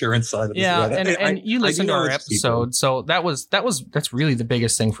the insurance side of this. Yeah, I and you do listened to know our it's cheaper. episode, so that's really the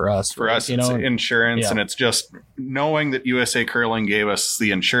biggest thing for us. For us, you it's know, insurance, Yeah. and it's just knowing that USA Curling gave us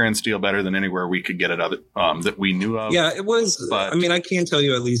the insurance deal better than anywhere we could get it other, that we knew of. Yeah, it was. But- I mean, I can tell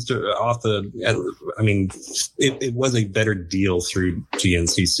you at least off the. I mean, it was a better deal through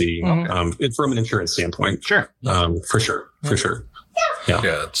GNCC from an insurance standpoint. Sure. For sure.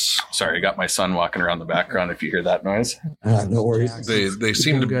 Yeah, it's Sorry, I got my son walking around the background. If you hear that noise, No worries. they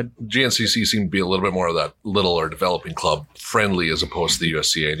seem to Good. GNCC seem to be a little bit more of that little or developing club friendly as opposed to the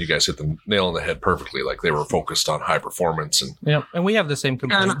USCA, and you guys hit the nail on the head perfectly. Like they were focused on high performance and Yeah, and we have the same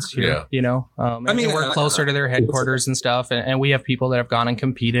complaints here. Yeah. You know, I mean, we're closer to their headquarters and stuff, and we have people that have gone and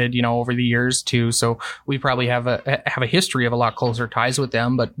competed, you know, over the years too. So we probably have a history of a lot closer ties with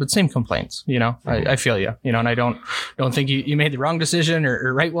them, but same complaints. You know, I feel you. You know, and I don't think you made the wrong decision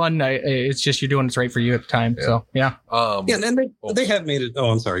or right one. It's just you're doing what's right for you at the time. Yeah. So yeah. And they have made it. Oh,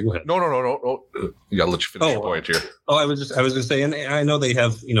 I'm sorry. Go ahead. No. You gotta let you finish your point here. Oh, I was just saying. I know they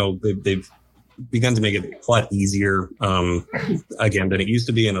have. You know, they've begun to make it a lot easier again than it used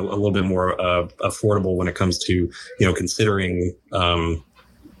to be, and a little bit more affordable when it comes to, you know, considering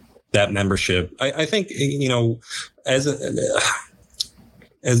that membership. I think, you know, as an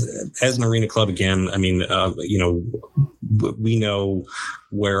arena club, again, I mean, you know, we know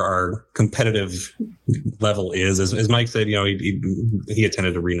where our competitive level is. As Mike said, you know, he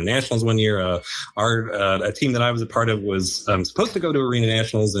attended Arena Nationals one year. A team that I was a part of was supposed to go to Arena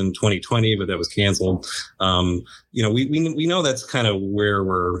Nationals in 2020, but that was canceled. You know, we know that's kind of where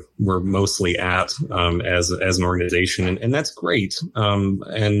we're mostly at as an organization, and that's great.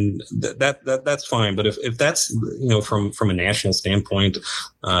 And that's fine. But if that's, you know, from a national standpoint,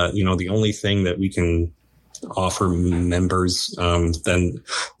 you know, the only thing that we can offer members, then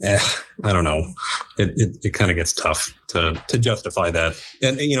I don't know. It kind of gets tough to justify that.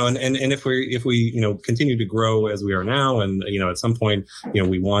 And you know, and if we you know continue to grow as we are now, and you know at some point you know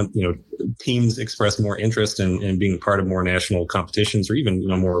we want, you know, teams express more interest in being part of more national competitions, or even, you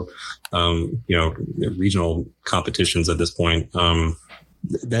know, more you know, regional competitions at this point.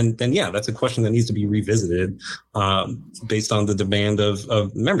 Then yeah, that's a question that needs to be revisited based on the demand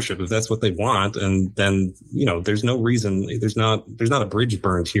of membership, if that's what they want. And then, you know, there's no reason, there's not a bridge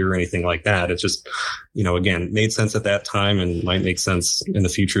burned here or anything like that. It's just, you know, again, made sense at that time and might make sense in the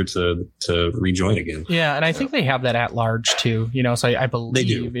future to rejoin again. Yeah, and I think they have that at large too. You know, so I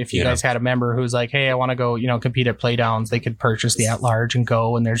believe if you guys had a member who's like, hey, I want to go, you know, compete at Playdowns, they could purchase the at large and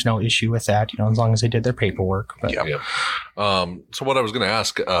go, and there's no issue with that, you know, as long as they did their paperwork. But Yeah. So what I was going to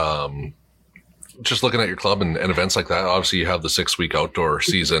ask, just looking at your club and events like that, obviously you have the 6-week outdoor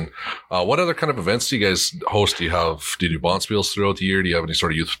season. What other kind of events do you guys host? Do you do bonspiels throughout the year? Do you have any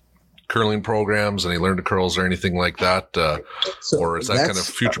sort of youth curling programs, any learn to curls or anything like that? Or is that kind of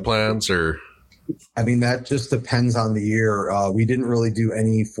future plans or? I mean, that just depends on the year. We didn't really do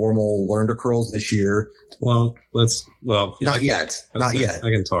any formal learn to curls this year. Well, Not yet. Not yet.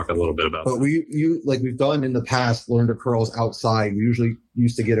 I can talk a little bit about But we've done in the past learn to curls outside. We usually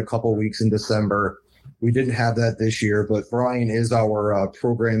used to get a couple weeks in December. We didn't have that this year, but Brian is our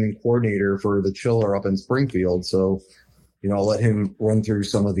programming coordinator for the Chiller up in Springfield. So, you know, I'll let him run through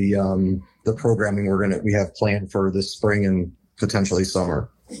some of the programming we have planned for this spring and potentially summer.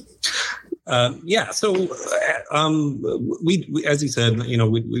 So we as you said, you know,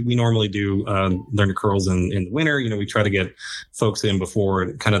 we normally do learn to curls in the winter. You know, we try to get folks in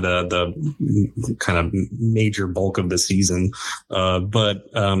before kind of the kind of major bulk of the season. But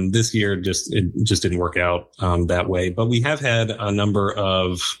this year it just didn't work out that way. But we have had a number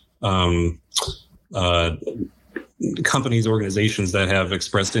of companies, organizations that have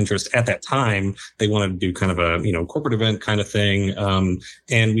expressed interest at that time. They wanted to do kind of a, corporate event kind of thing.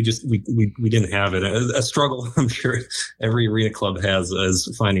 And we didn't have it. A struggle, I'm sure every arena club has,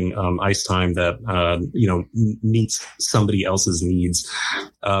 is finding ice time that, meets somebody else's needs.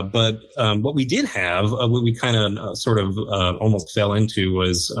 But what we did have, what we kind of sort of almost fell into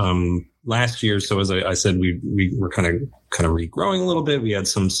was last year. So as I said, we were kind of regrowing a little bit. We had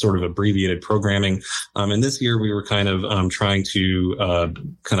some sort of abbreviated programming. And this year we were kind of trying to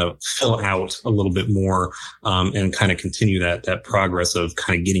kind of fill out a little bit more and kind of continue that progress of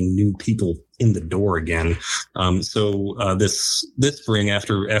kind of getting new people in the door again. So this spring,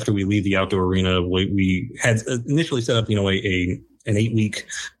 after we leave the outdoor arena, we had initially set up, an 8-week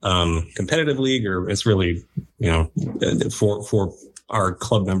competitive league, or it's really, for our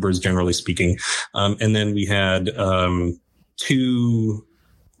club members, generally speaking. And then we had 2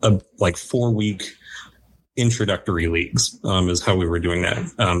 4-week introductory leagues is how we were doing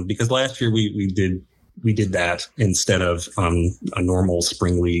that. Because last year we did that instead of a normal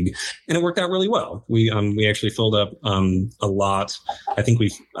spring league, and it worked out really well. We actually filled up a lot. I think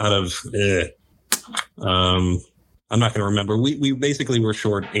I'm not going to remember. We basically were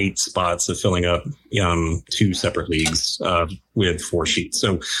short 8 spots of filling up 2 separate leagues with 4 sheets.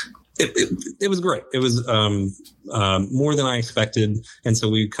 So it was great. It was more than I expected, and so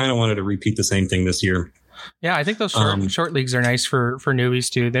we kind of wanted to repeat the same thing this year. Yeah, I think those short leagues are nice for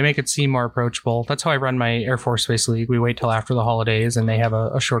newbies too. They make it seem more approachable. That's how I run my Air Force Space League. We wait till after the holidays, and they have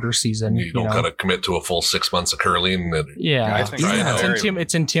a shorter season. You don't kind of commit to a full 6 months of curling.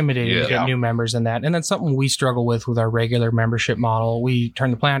 It's intimidating to get new members in that. And that's something we struggle with our regular membership model. We turn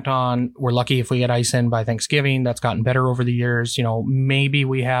the plant on. We're lucky if we get ice in by Thanksgiving. That's gotten better over the years. Maybe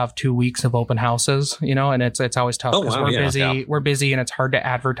we have 2 weeks of open houses, and it's always tough because we're busy. Yeah. We're busy, and it's hard to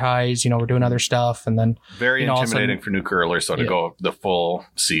advertise. We're doing other stuff, and then very intimidating for new curlers, to go the full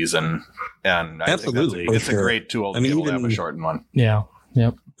season. And I absolutely, think it's a great tool to be able to have a shortened one. Yeah.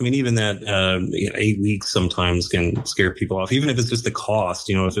 Yep. I mean, even that 8 weeks sometimes can scare people off, even if it's just the cost.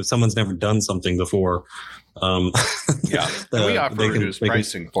 If someone's never done something before. And we offer reduced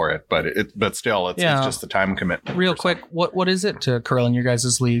pricing for it, but still, it's just the time commitment. Real quick, what is it to curl in your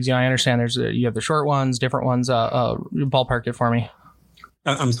guys' leagues? I understand you have the short ones, different ones. Ballpark it for me.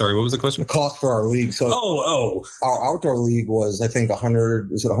 I'm sorry, what was the question? The cost for our league. So our outdoor league was, I think,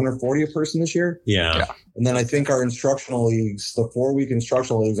 140 a person this year? Yeah. And then I think our instructional leagues, the 4-week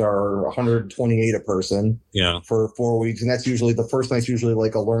instructional leagues, are 128 a person. Yeah. For 4 weeks. And that's usually, the first night's usually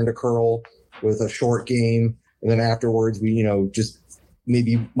like a learn to curl with a short game. And then afterwards we, just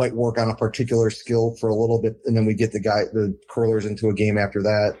maybe might work on a particular skill for a little bit. And then we get the curlers into a game after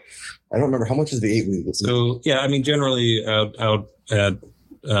that. I don't remember how much is the 8 week. So generally out at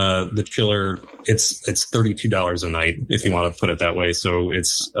the chiller, it's $32 a night, if you want to put it that way. So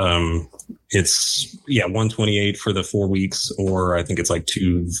it's 128 for the 4 weeks, or I think it's like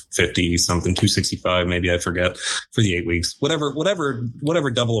 250 something, 265 maybe, I forget, for the 8 weeks. Whatever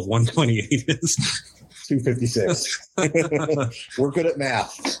double of 128 is. 256. We're good at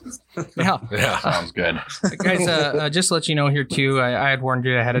math. Yeah, sounds good. Guys, just to let you know here too, I had warned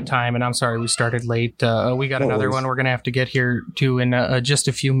you ahead of time, and I'm sorry we started late. We got another one we're going to have to get here to in just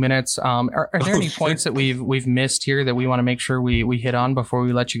a few minutes. Are there any points that we've missed here that we want to make sure we hit on before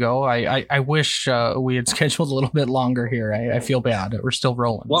we let you go? I wish we had scheduled a little bit longer here. I feel bad. We're still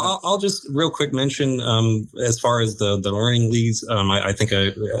rolling. Well, I'll just real quick mention as far as the learning leagues. I think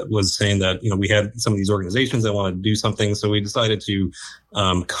I was saying that we had some of these organizations that wanted to do something, so we decided to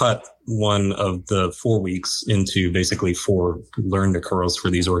cut one of the 4 weeks into basically 4 learn to curls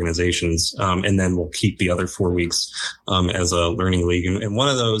for these organizations, and then we'll keep the other 4 weeks as a learning league. And one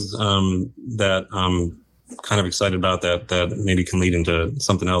of those that I'm kind of excited about that maybe can lead into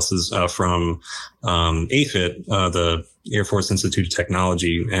something else is from AFIT, the Air Force Institute of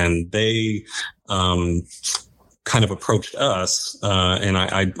Technology, and they kind of approached us, and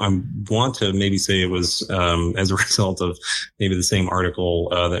I want to maybe say it was as a result of maybe the same article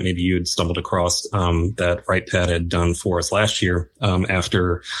that maybe you had stumbled across that Right Pad had done for us last year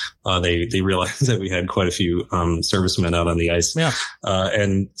after they realized that we had quite a few servicemen out on the ice. Yeah.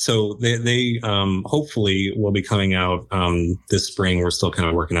 And so they hopefully will be coming out this spring. We're still kind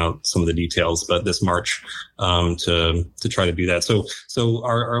of working out some of the details, but this March to try to do that. So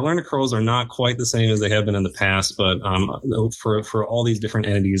our learn to curls are not quite the same as they have been in the past, but for all these different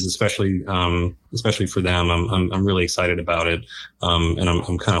entities, especially for them, I'm really excited about it, and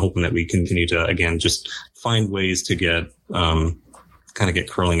I'm kind of hoping that we continue to again just find ways to get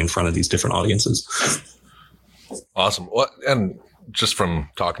curling in front of these different audiences. Awesome. And just from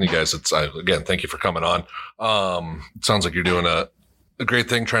talking to you guys, again, thank you for coming on. It sounds like you're doing a great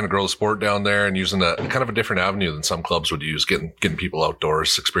thing trying to grow the sport down there and using a kind of a different avenue than some clubs would use, getting people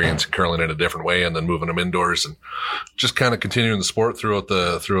outdoors, experiencing curling in a different way, and then moving them indoors and just kind of continuing the sport throughout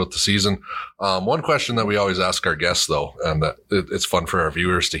the season. One question that we always ask our guests, though, and that it's fun for our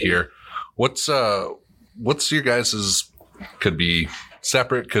viewers to hear, what's your guys's, could be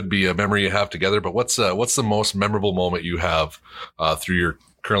separate, could be a memory you have together, but what's the most memorable moment you have through your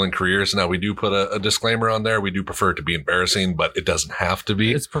curling careers? Now, we do put a disclaimer on there. We do prefer it to be embarrassing, but it doesn't have to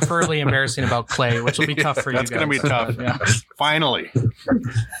be. It's preferably embarrassing about clay, which will be tough for you guys. That's going to be tough. Yeah. Finally.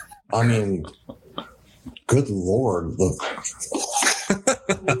 I mean, good Lord. Look.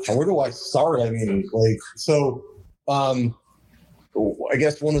 Where do I start? I mean, I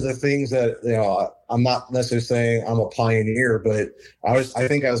guess one of the things that, I'm not necessarily saying I'm a pioneer, but I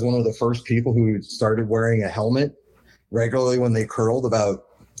think I was one of the first people who started wearing a helmet regularly when they curled about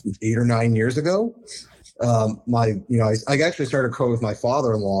 8 or 9 years ago. I actually started curling with my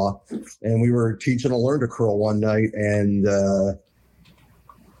father-in-law, and we were teaching to learn to curl one night. And,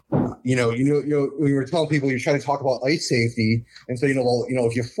 we were telling people, you're trying to talk about ice safety. And so,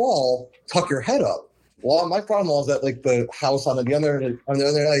 if you fall, tuck your head up. Well, my father-in-law is at the house on the other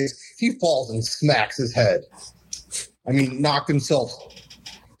ice. He falls and smacks his head. I mean, knocked himself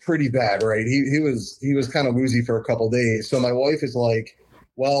pretty bad, right? He was kind of woozy for a couple of days. So my wife is like,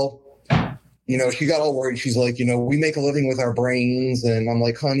 well, she got all worried. She's like, we make a living with our brains. And I'm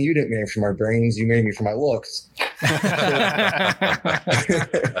like, honey, you didn't make me for my brains. You made me for my looks.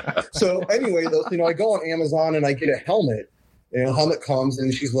 So anyway, I go on Amazon and I get a helmet. And a helmet comes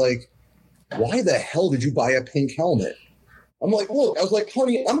and she's like, why the hell did you buy a pink helmet? I'm like, look, I was like,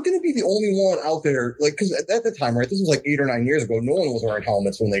 honey, I'm going to be the only one out there. Because at the time, right, this was 8 or 9 years ago. No one was wearing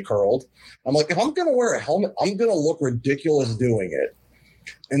helmets when they curled. I'm like, if I'm going to wear a helmet, I'm going to look ridiculous doing it.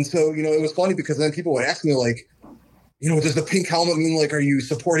 And so, it was funny because then people would ask me does the pink helmet mean are you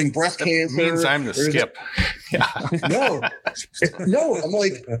supporting breast cancer? It means I'm the skip. No, I'm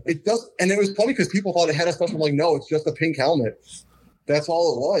like, it does. And it was funny because people thought it had a special, I'm like, no, it's just a pink helmet. That's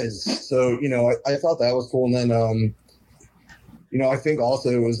all it was. So, I thought that was cool. And then, I think also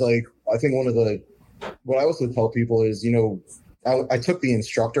it was one of what I also tell people is, I took the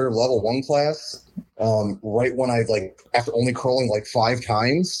instructor level 1 class right when after only curling 5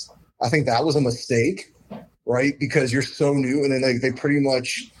 times. I think that was a mistake, right? Because you're so new, and then they pretty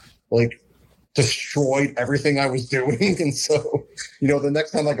much destroyed everything I was doing. And so, the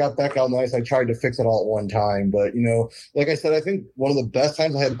next time I got back on the ice, I tried to fix it all at one time. But, like I said, I think one of the best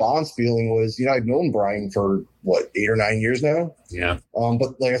times I had Bondspieling was, I've known Brian for 8 or 9 years now. Yeah.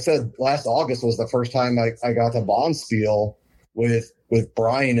 But like I said, last August was the first time I got to Bondspiel with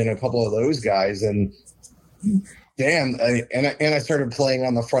Brian and a couple of those guys. And damn, I started playing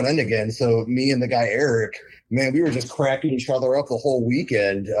on the front end again. So me and the guy, Eric, man, we were just cracking each other up the whole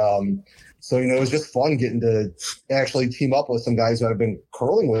weekend. So, it was just fun getting to actually team up with some guys that I've been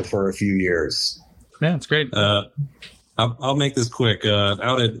curling with for a few years. Yeah, it's great. I'll make this quick.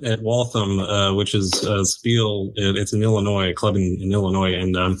 Out at Waltham, which is Spiel, it's in Illinois, a club in Illinois,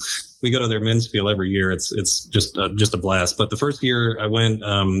 and we go to their men's Spiel every year. It's just a blast. But the first year I went,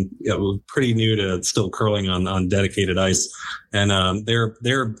 pretty new to still curling on dedicated ice, and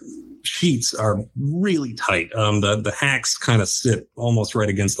their sheets are really tight. The hacks kind of sit almost right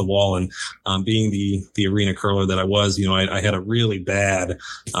against the wall. And being the arena curler that I was, I had a really bad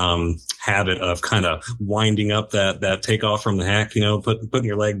habit of kind of winding up that takeoff from the hack, putting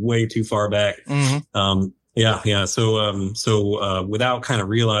your leg way too far back. Mm-hmm. Yeah. So without kind of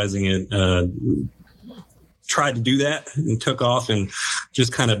realizing it, tried to do that and took off and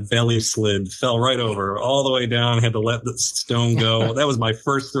just kind of belly slid, fell right over all the way down, had to let the stone go. That was my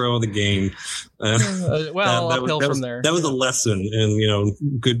first throw of the game. Uphill from there. That was a lesson in,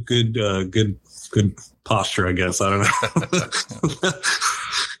 good posture, I guess. I don't know.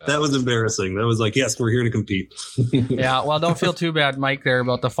 That was embarrassing. That was yes, we're here to compete. Yeah, well, don't feel too bad, Mike, there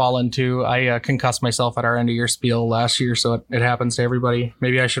about the falling too. I concussed myself at our end of year Spiel last year, so it happens to everybody.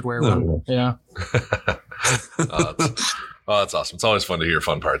 Maybe I should wear one. Yeah. That's awesome. It's always fun to hear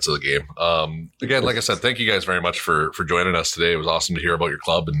fun parts of the game. Again, like I said, thank you guys very much for joining us today. It was awesome to hear about your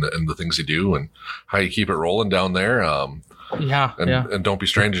club and the things you do and how you keep it rolling down there. And don't be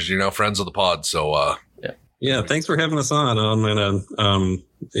strangers. You're now friends of the pod. So yeah, thanks for having us on.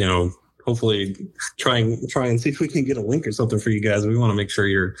 And hopefully try and see if we can get a link or something for you guys. We want to make sure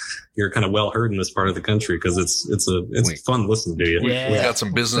you're kind of well heard in this part of the country because it's fun to listen to you. Yeah. We got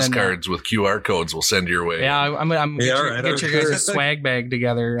some business cards with QR codes we'll send your way. Yeah, I'm get your guys' swag bag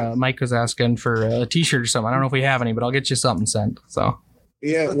together. Mike was asking for a t-shirt or something. I don't know if we have any, but I'll get you something sent. So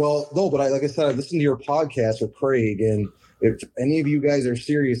yeah, well, no, but like I said, I listened to your podcast with Craig, and if any of you guys are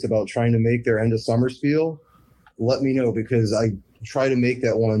serious about trying to make their end of summer spiel, let me know because I try to make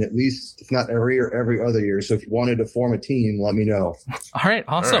that one at least, if not every or every other year. So if you wanted to form a team, let me know. All right.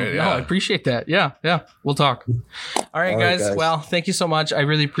 Awesome. All right, yeah. No, I appreciate that. Yeah. We'll talk. All right, guys. Well, thank you so much. I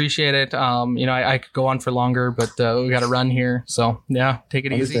really appreciate it. I could go on for longer, but we got to run here. So yeah, take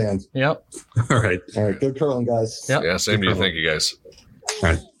it easy. Yep. All right. Good curling, guys. Yep. Yeah, same to you. Thank you, guys. All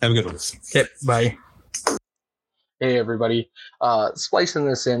right. Have a good one. Okay. Bye. Hey everybody, splicing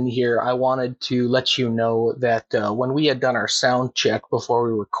this in here, I wanted to let you know that when we had done our sound check before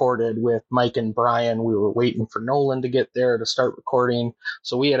we recorded with Mike and Brian, we were waiting for Nolan to get there to start recording.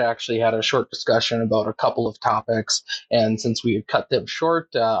 So we had actually had a short discussion about a couple of topics. And since we had cut them short,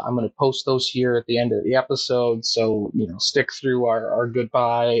 I'm going to post those here at the end of the episode. So, stick through our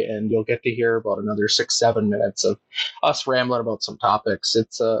goodbye and you'll get to hear about another 6-7 minutes of us rambling about some topics.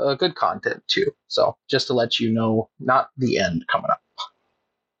 It's a good content too. So just to let you know, not the end coming up.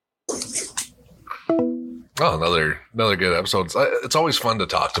 Oh, another good episode. It's always fun to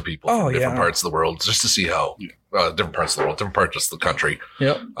talk to people from different parts of the world, just to see how different parts of the world, different parts of the country.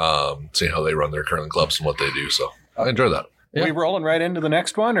 Yep. See how they run their curling clubs and what they do. So I enjoy that. Are we rolling right into the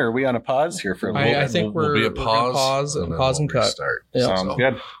next one, or are we on a pause here for a little bit? I think we'll be a pause and cut. Restart. Yeah. Sounds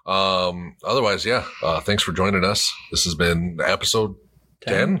good. Otherwise, thanks for joining us. This has been episode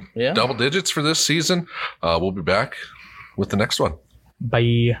 10, double digits for this season. We'll be back with the next one.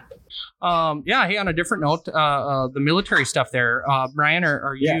 Bye. Hey, on a different note, the military stuff there. Brian,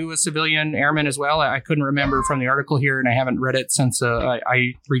 are you a civilian airman as well? I couldn't remember from the article here, and I haven't read it since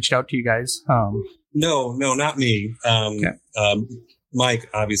I reached out to you guys. No, not me. Mike,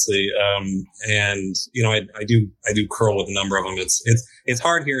 obviously, and I do curl with a number of them. It's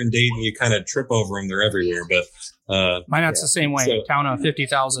hard here in Dayton. You kind of trip over them; they're everywhere. But Minot's the same way. So, town of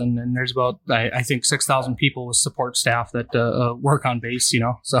 50,000, and there's about I think 6,000 people with support staff that work on base.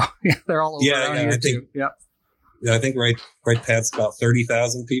 So they're all over around here too. Yeah, I think right Pat's about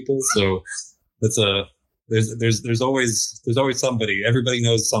 30,000 people. So that's there's always somebody. Everybody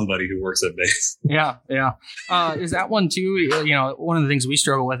knows somebody who works at base. Yeah. Is that one too? One of the things we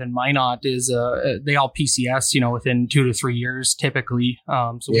struggle with in Minot is they all PCS. Within 2 to 3 years typically.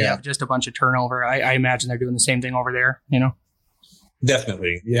 So we have just a bunch of turnover. I imagine they're doing the same thing over there.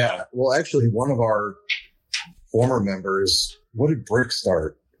 Definitely. Yeah. Well, actually, one of our former members. What did Brick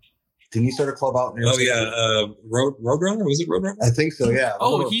start? Didn't he start a club out in Roadrunner? Was it Roadrunner? I think so, yeah.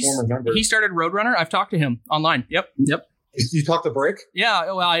 He started Roadrunner. I've talked to him online. Yep. You talked to Brick?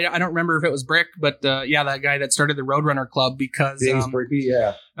 Yeah, well, I don't remember if it was Brick, but that guy that started the Roadrunner Club because James Bricky,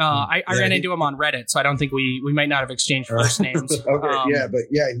 yeah. I ran into him on Reddit, so I don't think we might not have exchanged first names. Okay,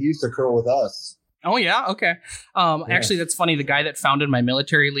 he used to curl with us. Oh, yeah. Okay. Actually, that's funny. The guy that founded my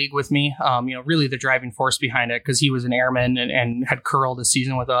military league with me, really the driving force behind it, because he was an airman and had curled a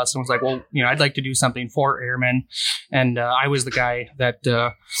season with us and was like, well, I'd like to do something for airmen. And I was the guy that,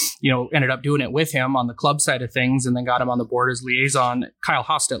 ended up doing it with him on the club side of things and then got him on the board as liaison. Kyle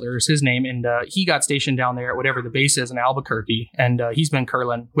Hostetler is his name. And he got stationed down there at whatever the base is in Albuquerque. And he's been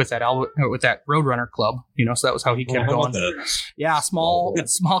curling with that Roadrunner club, so that was how he kept going. Yeah, small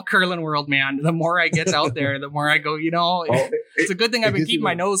curling world, man. The more I get out there, the more I go, it's a good thing I've been keeping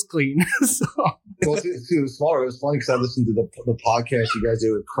my nose clean. So. Well, it was smaller. It was funny because I listened to the podcast you guys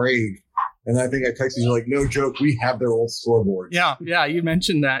did with Craig, and I think I texted you like, no joke, we have their old scoreboards. Yeah, you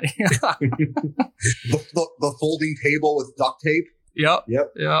mentioned that. the folding table with duct tape. Yep.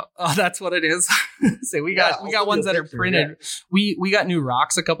 Yeah. Oh, that's what it is. So we got ones that are printed. Yeah. We got new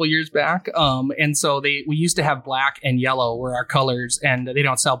rocks a couple years back. And so we used to have black and yellow were our colors, and they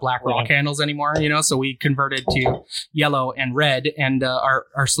don't sell black rock handles anymore, so we converted to yellow and red, and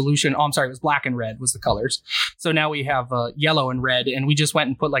our solution, it was black and red was the colors. So now we have yellow and red, and we just went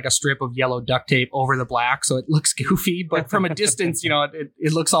and put like a strip of yellow duct tape over the black. So it looks goofy, but from a distance,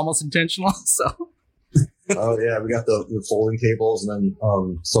 it looks almost intentional. So. Oh yeah, we got the folding tables, and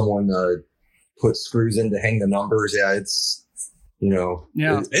then someone put screws in to hang the numbers. Yeah, it's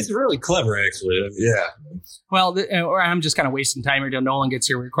it's really clever actually. Yeah. Well, I'm just kind of wasting time here till Nolan gets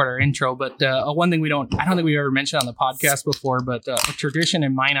here. We record our intro, but one thing I don't think we've ever mentioned on the podcast before, but a tradition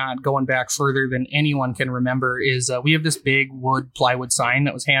in Minot going back further than anyone can remember is we have this big plywood sign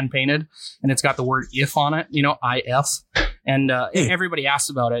that was hand painted, and it's got the word "if" on it. IF. And everybody asks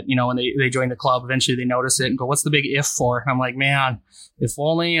about it, when they join the club. Eventually they notice it and go, what's the big if for? And I'm like, man, if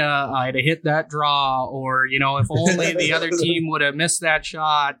only I'd have hit that draw, or, if only the other team would have missed that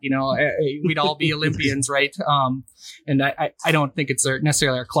shot, we'd all be Olympians, right? And I don't think it's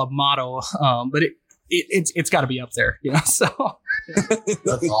necessarily our club motto, but it's got to be up there, so.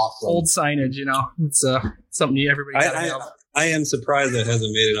 That's awesome. Old signage, it's something everybody got to have. I am surprised that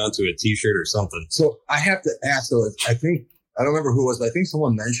hasn't made it onto a T-shirt or something. So I have to ask though. I don't remember who it was, but I think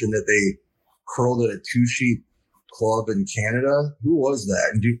someone mentioned that they curled at a 2-sheet club in Canada. Who was that?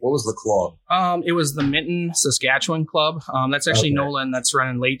 And what was the club? It was the Minton, Saskatchewan club. That's actually Nolan that's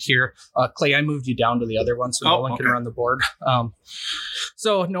running late here. Clay, I moved you down to the other one so Nolan can run the board.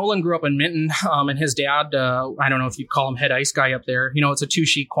 So Nolan grew up in Minton, and his dad, I don't know if you'd call him head ice guy up there. It's a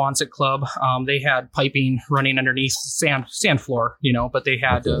 2-sheet Quonset club. They had piping running underneath sand floor, but they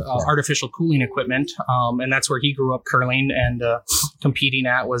had artificial cooling equipment. And that's where he grew up curling and competing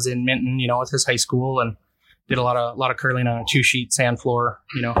at was in Minton, with his high school, and did a lot of curling on a 2-sheet sand floor,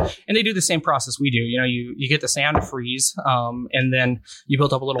 and they do the same process we do. You get the sand to freeze, and then you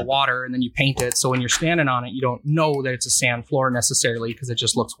build up a little water, and then you paint it. So when you're standing on it, you don't know that it's a sand floor necessarily because it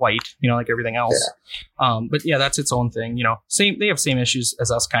just looks white, like everything else. Yeah. But yeah, that's its own thing. They have same issues as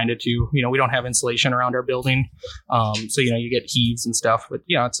us kind of too. We don't have insulation around our building, so you get heaves and stuff. But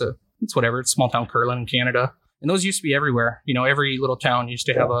yeah, it's whatever. It's small town curling in Canada. And those used to be everywhere. Every little town used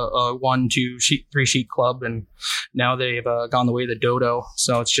to have a 1, 2, 3-sheet club, and now they've gone the way of the dodo.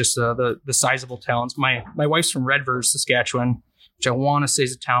 So it's just the sizable towns. My wife's from Redvers, Saskatchewan, which I want to say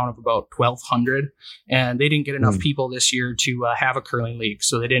is a town of about 1,200, and they didn't get enough people this year to have a curling league,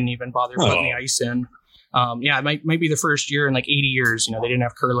 so they didn't even bother putting the ice in. It might be the first year in like 80 years. They didn't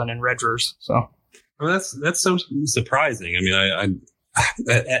have curling in Redvers. So that's so surprising. I mean,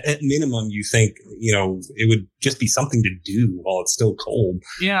 at minimum, you think, it would just be something to do while it's still cold.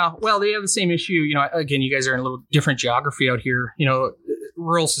 Yeah. Well, they have the same issue. Again, you guys are in a little different geography out here.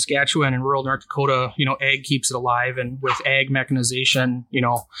 Rural Saskatchewan and rural North Dakota, ag keeps it alive. And with ag mechanization, you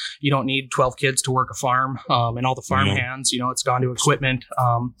don't need 12 kids to work a farm, and all the farm hands, it's gone to equipment.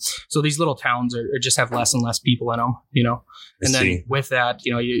 So these little towns are just have less and less people in them, and then with that,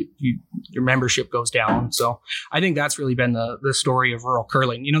 your membership goes down. So I think that's really been the story of rural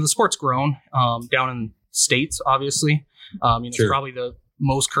curling. The sport's grown, down in the States, obviously. It's probably the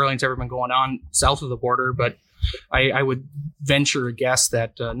most curling's ever been going on south of the border, but I would venture a guess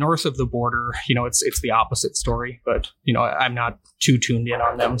that north of the border, it's the opposite story. But I'm not too tuned in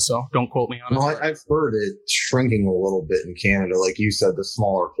on them, so don't quote me on it. No, I've heard it shrinking a little bit in Canada. Like you said, the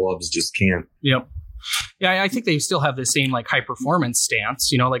smaller clubs just can't. Yep. Yeah, I think they still have the same like high performance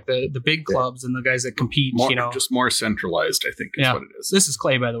stance, like the big clubs and the guys that compete, just more centralized, I think is what it is. This is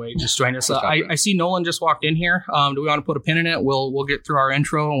Clay, by the way, just joined us. I see Nolan just walked in here. Do we want to put a pin in it? We'll get through our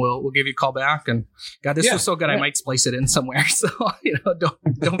intro and we'll give you a all back. And God, this was so good. I might splice it in somewhere. So,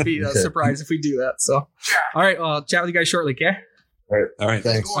 don't be surprised if we do that. So, all right. I'll chat with you guys shortly. Okay. All right.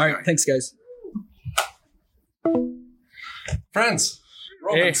 Thanks. All right. Thanks, guys. Friends.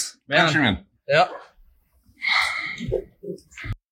 Romans. Hey, man. Countrymen. Yep.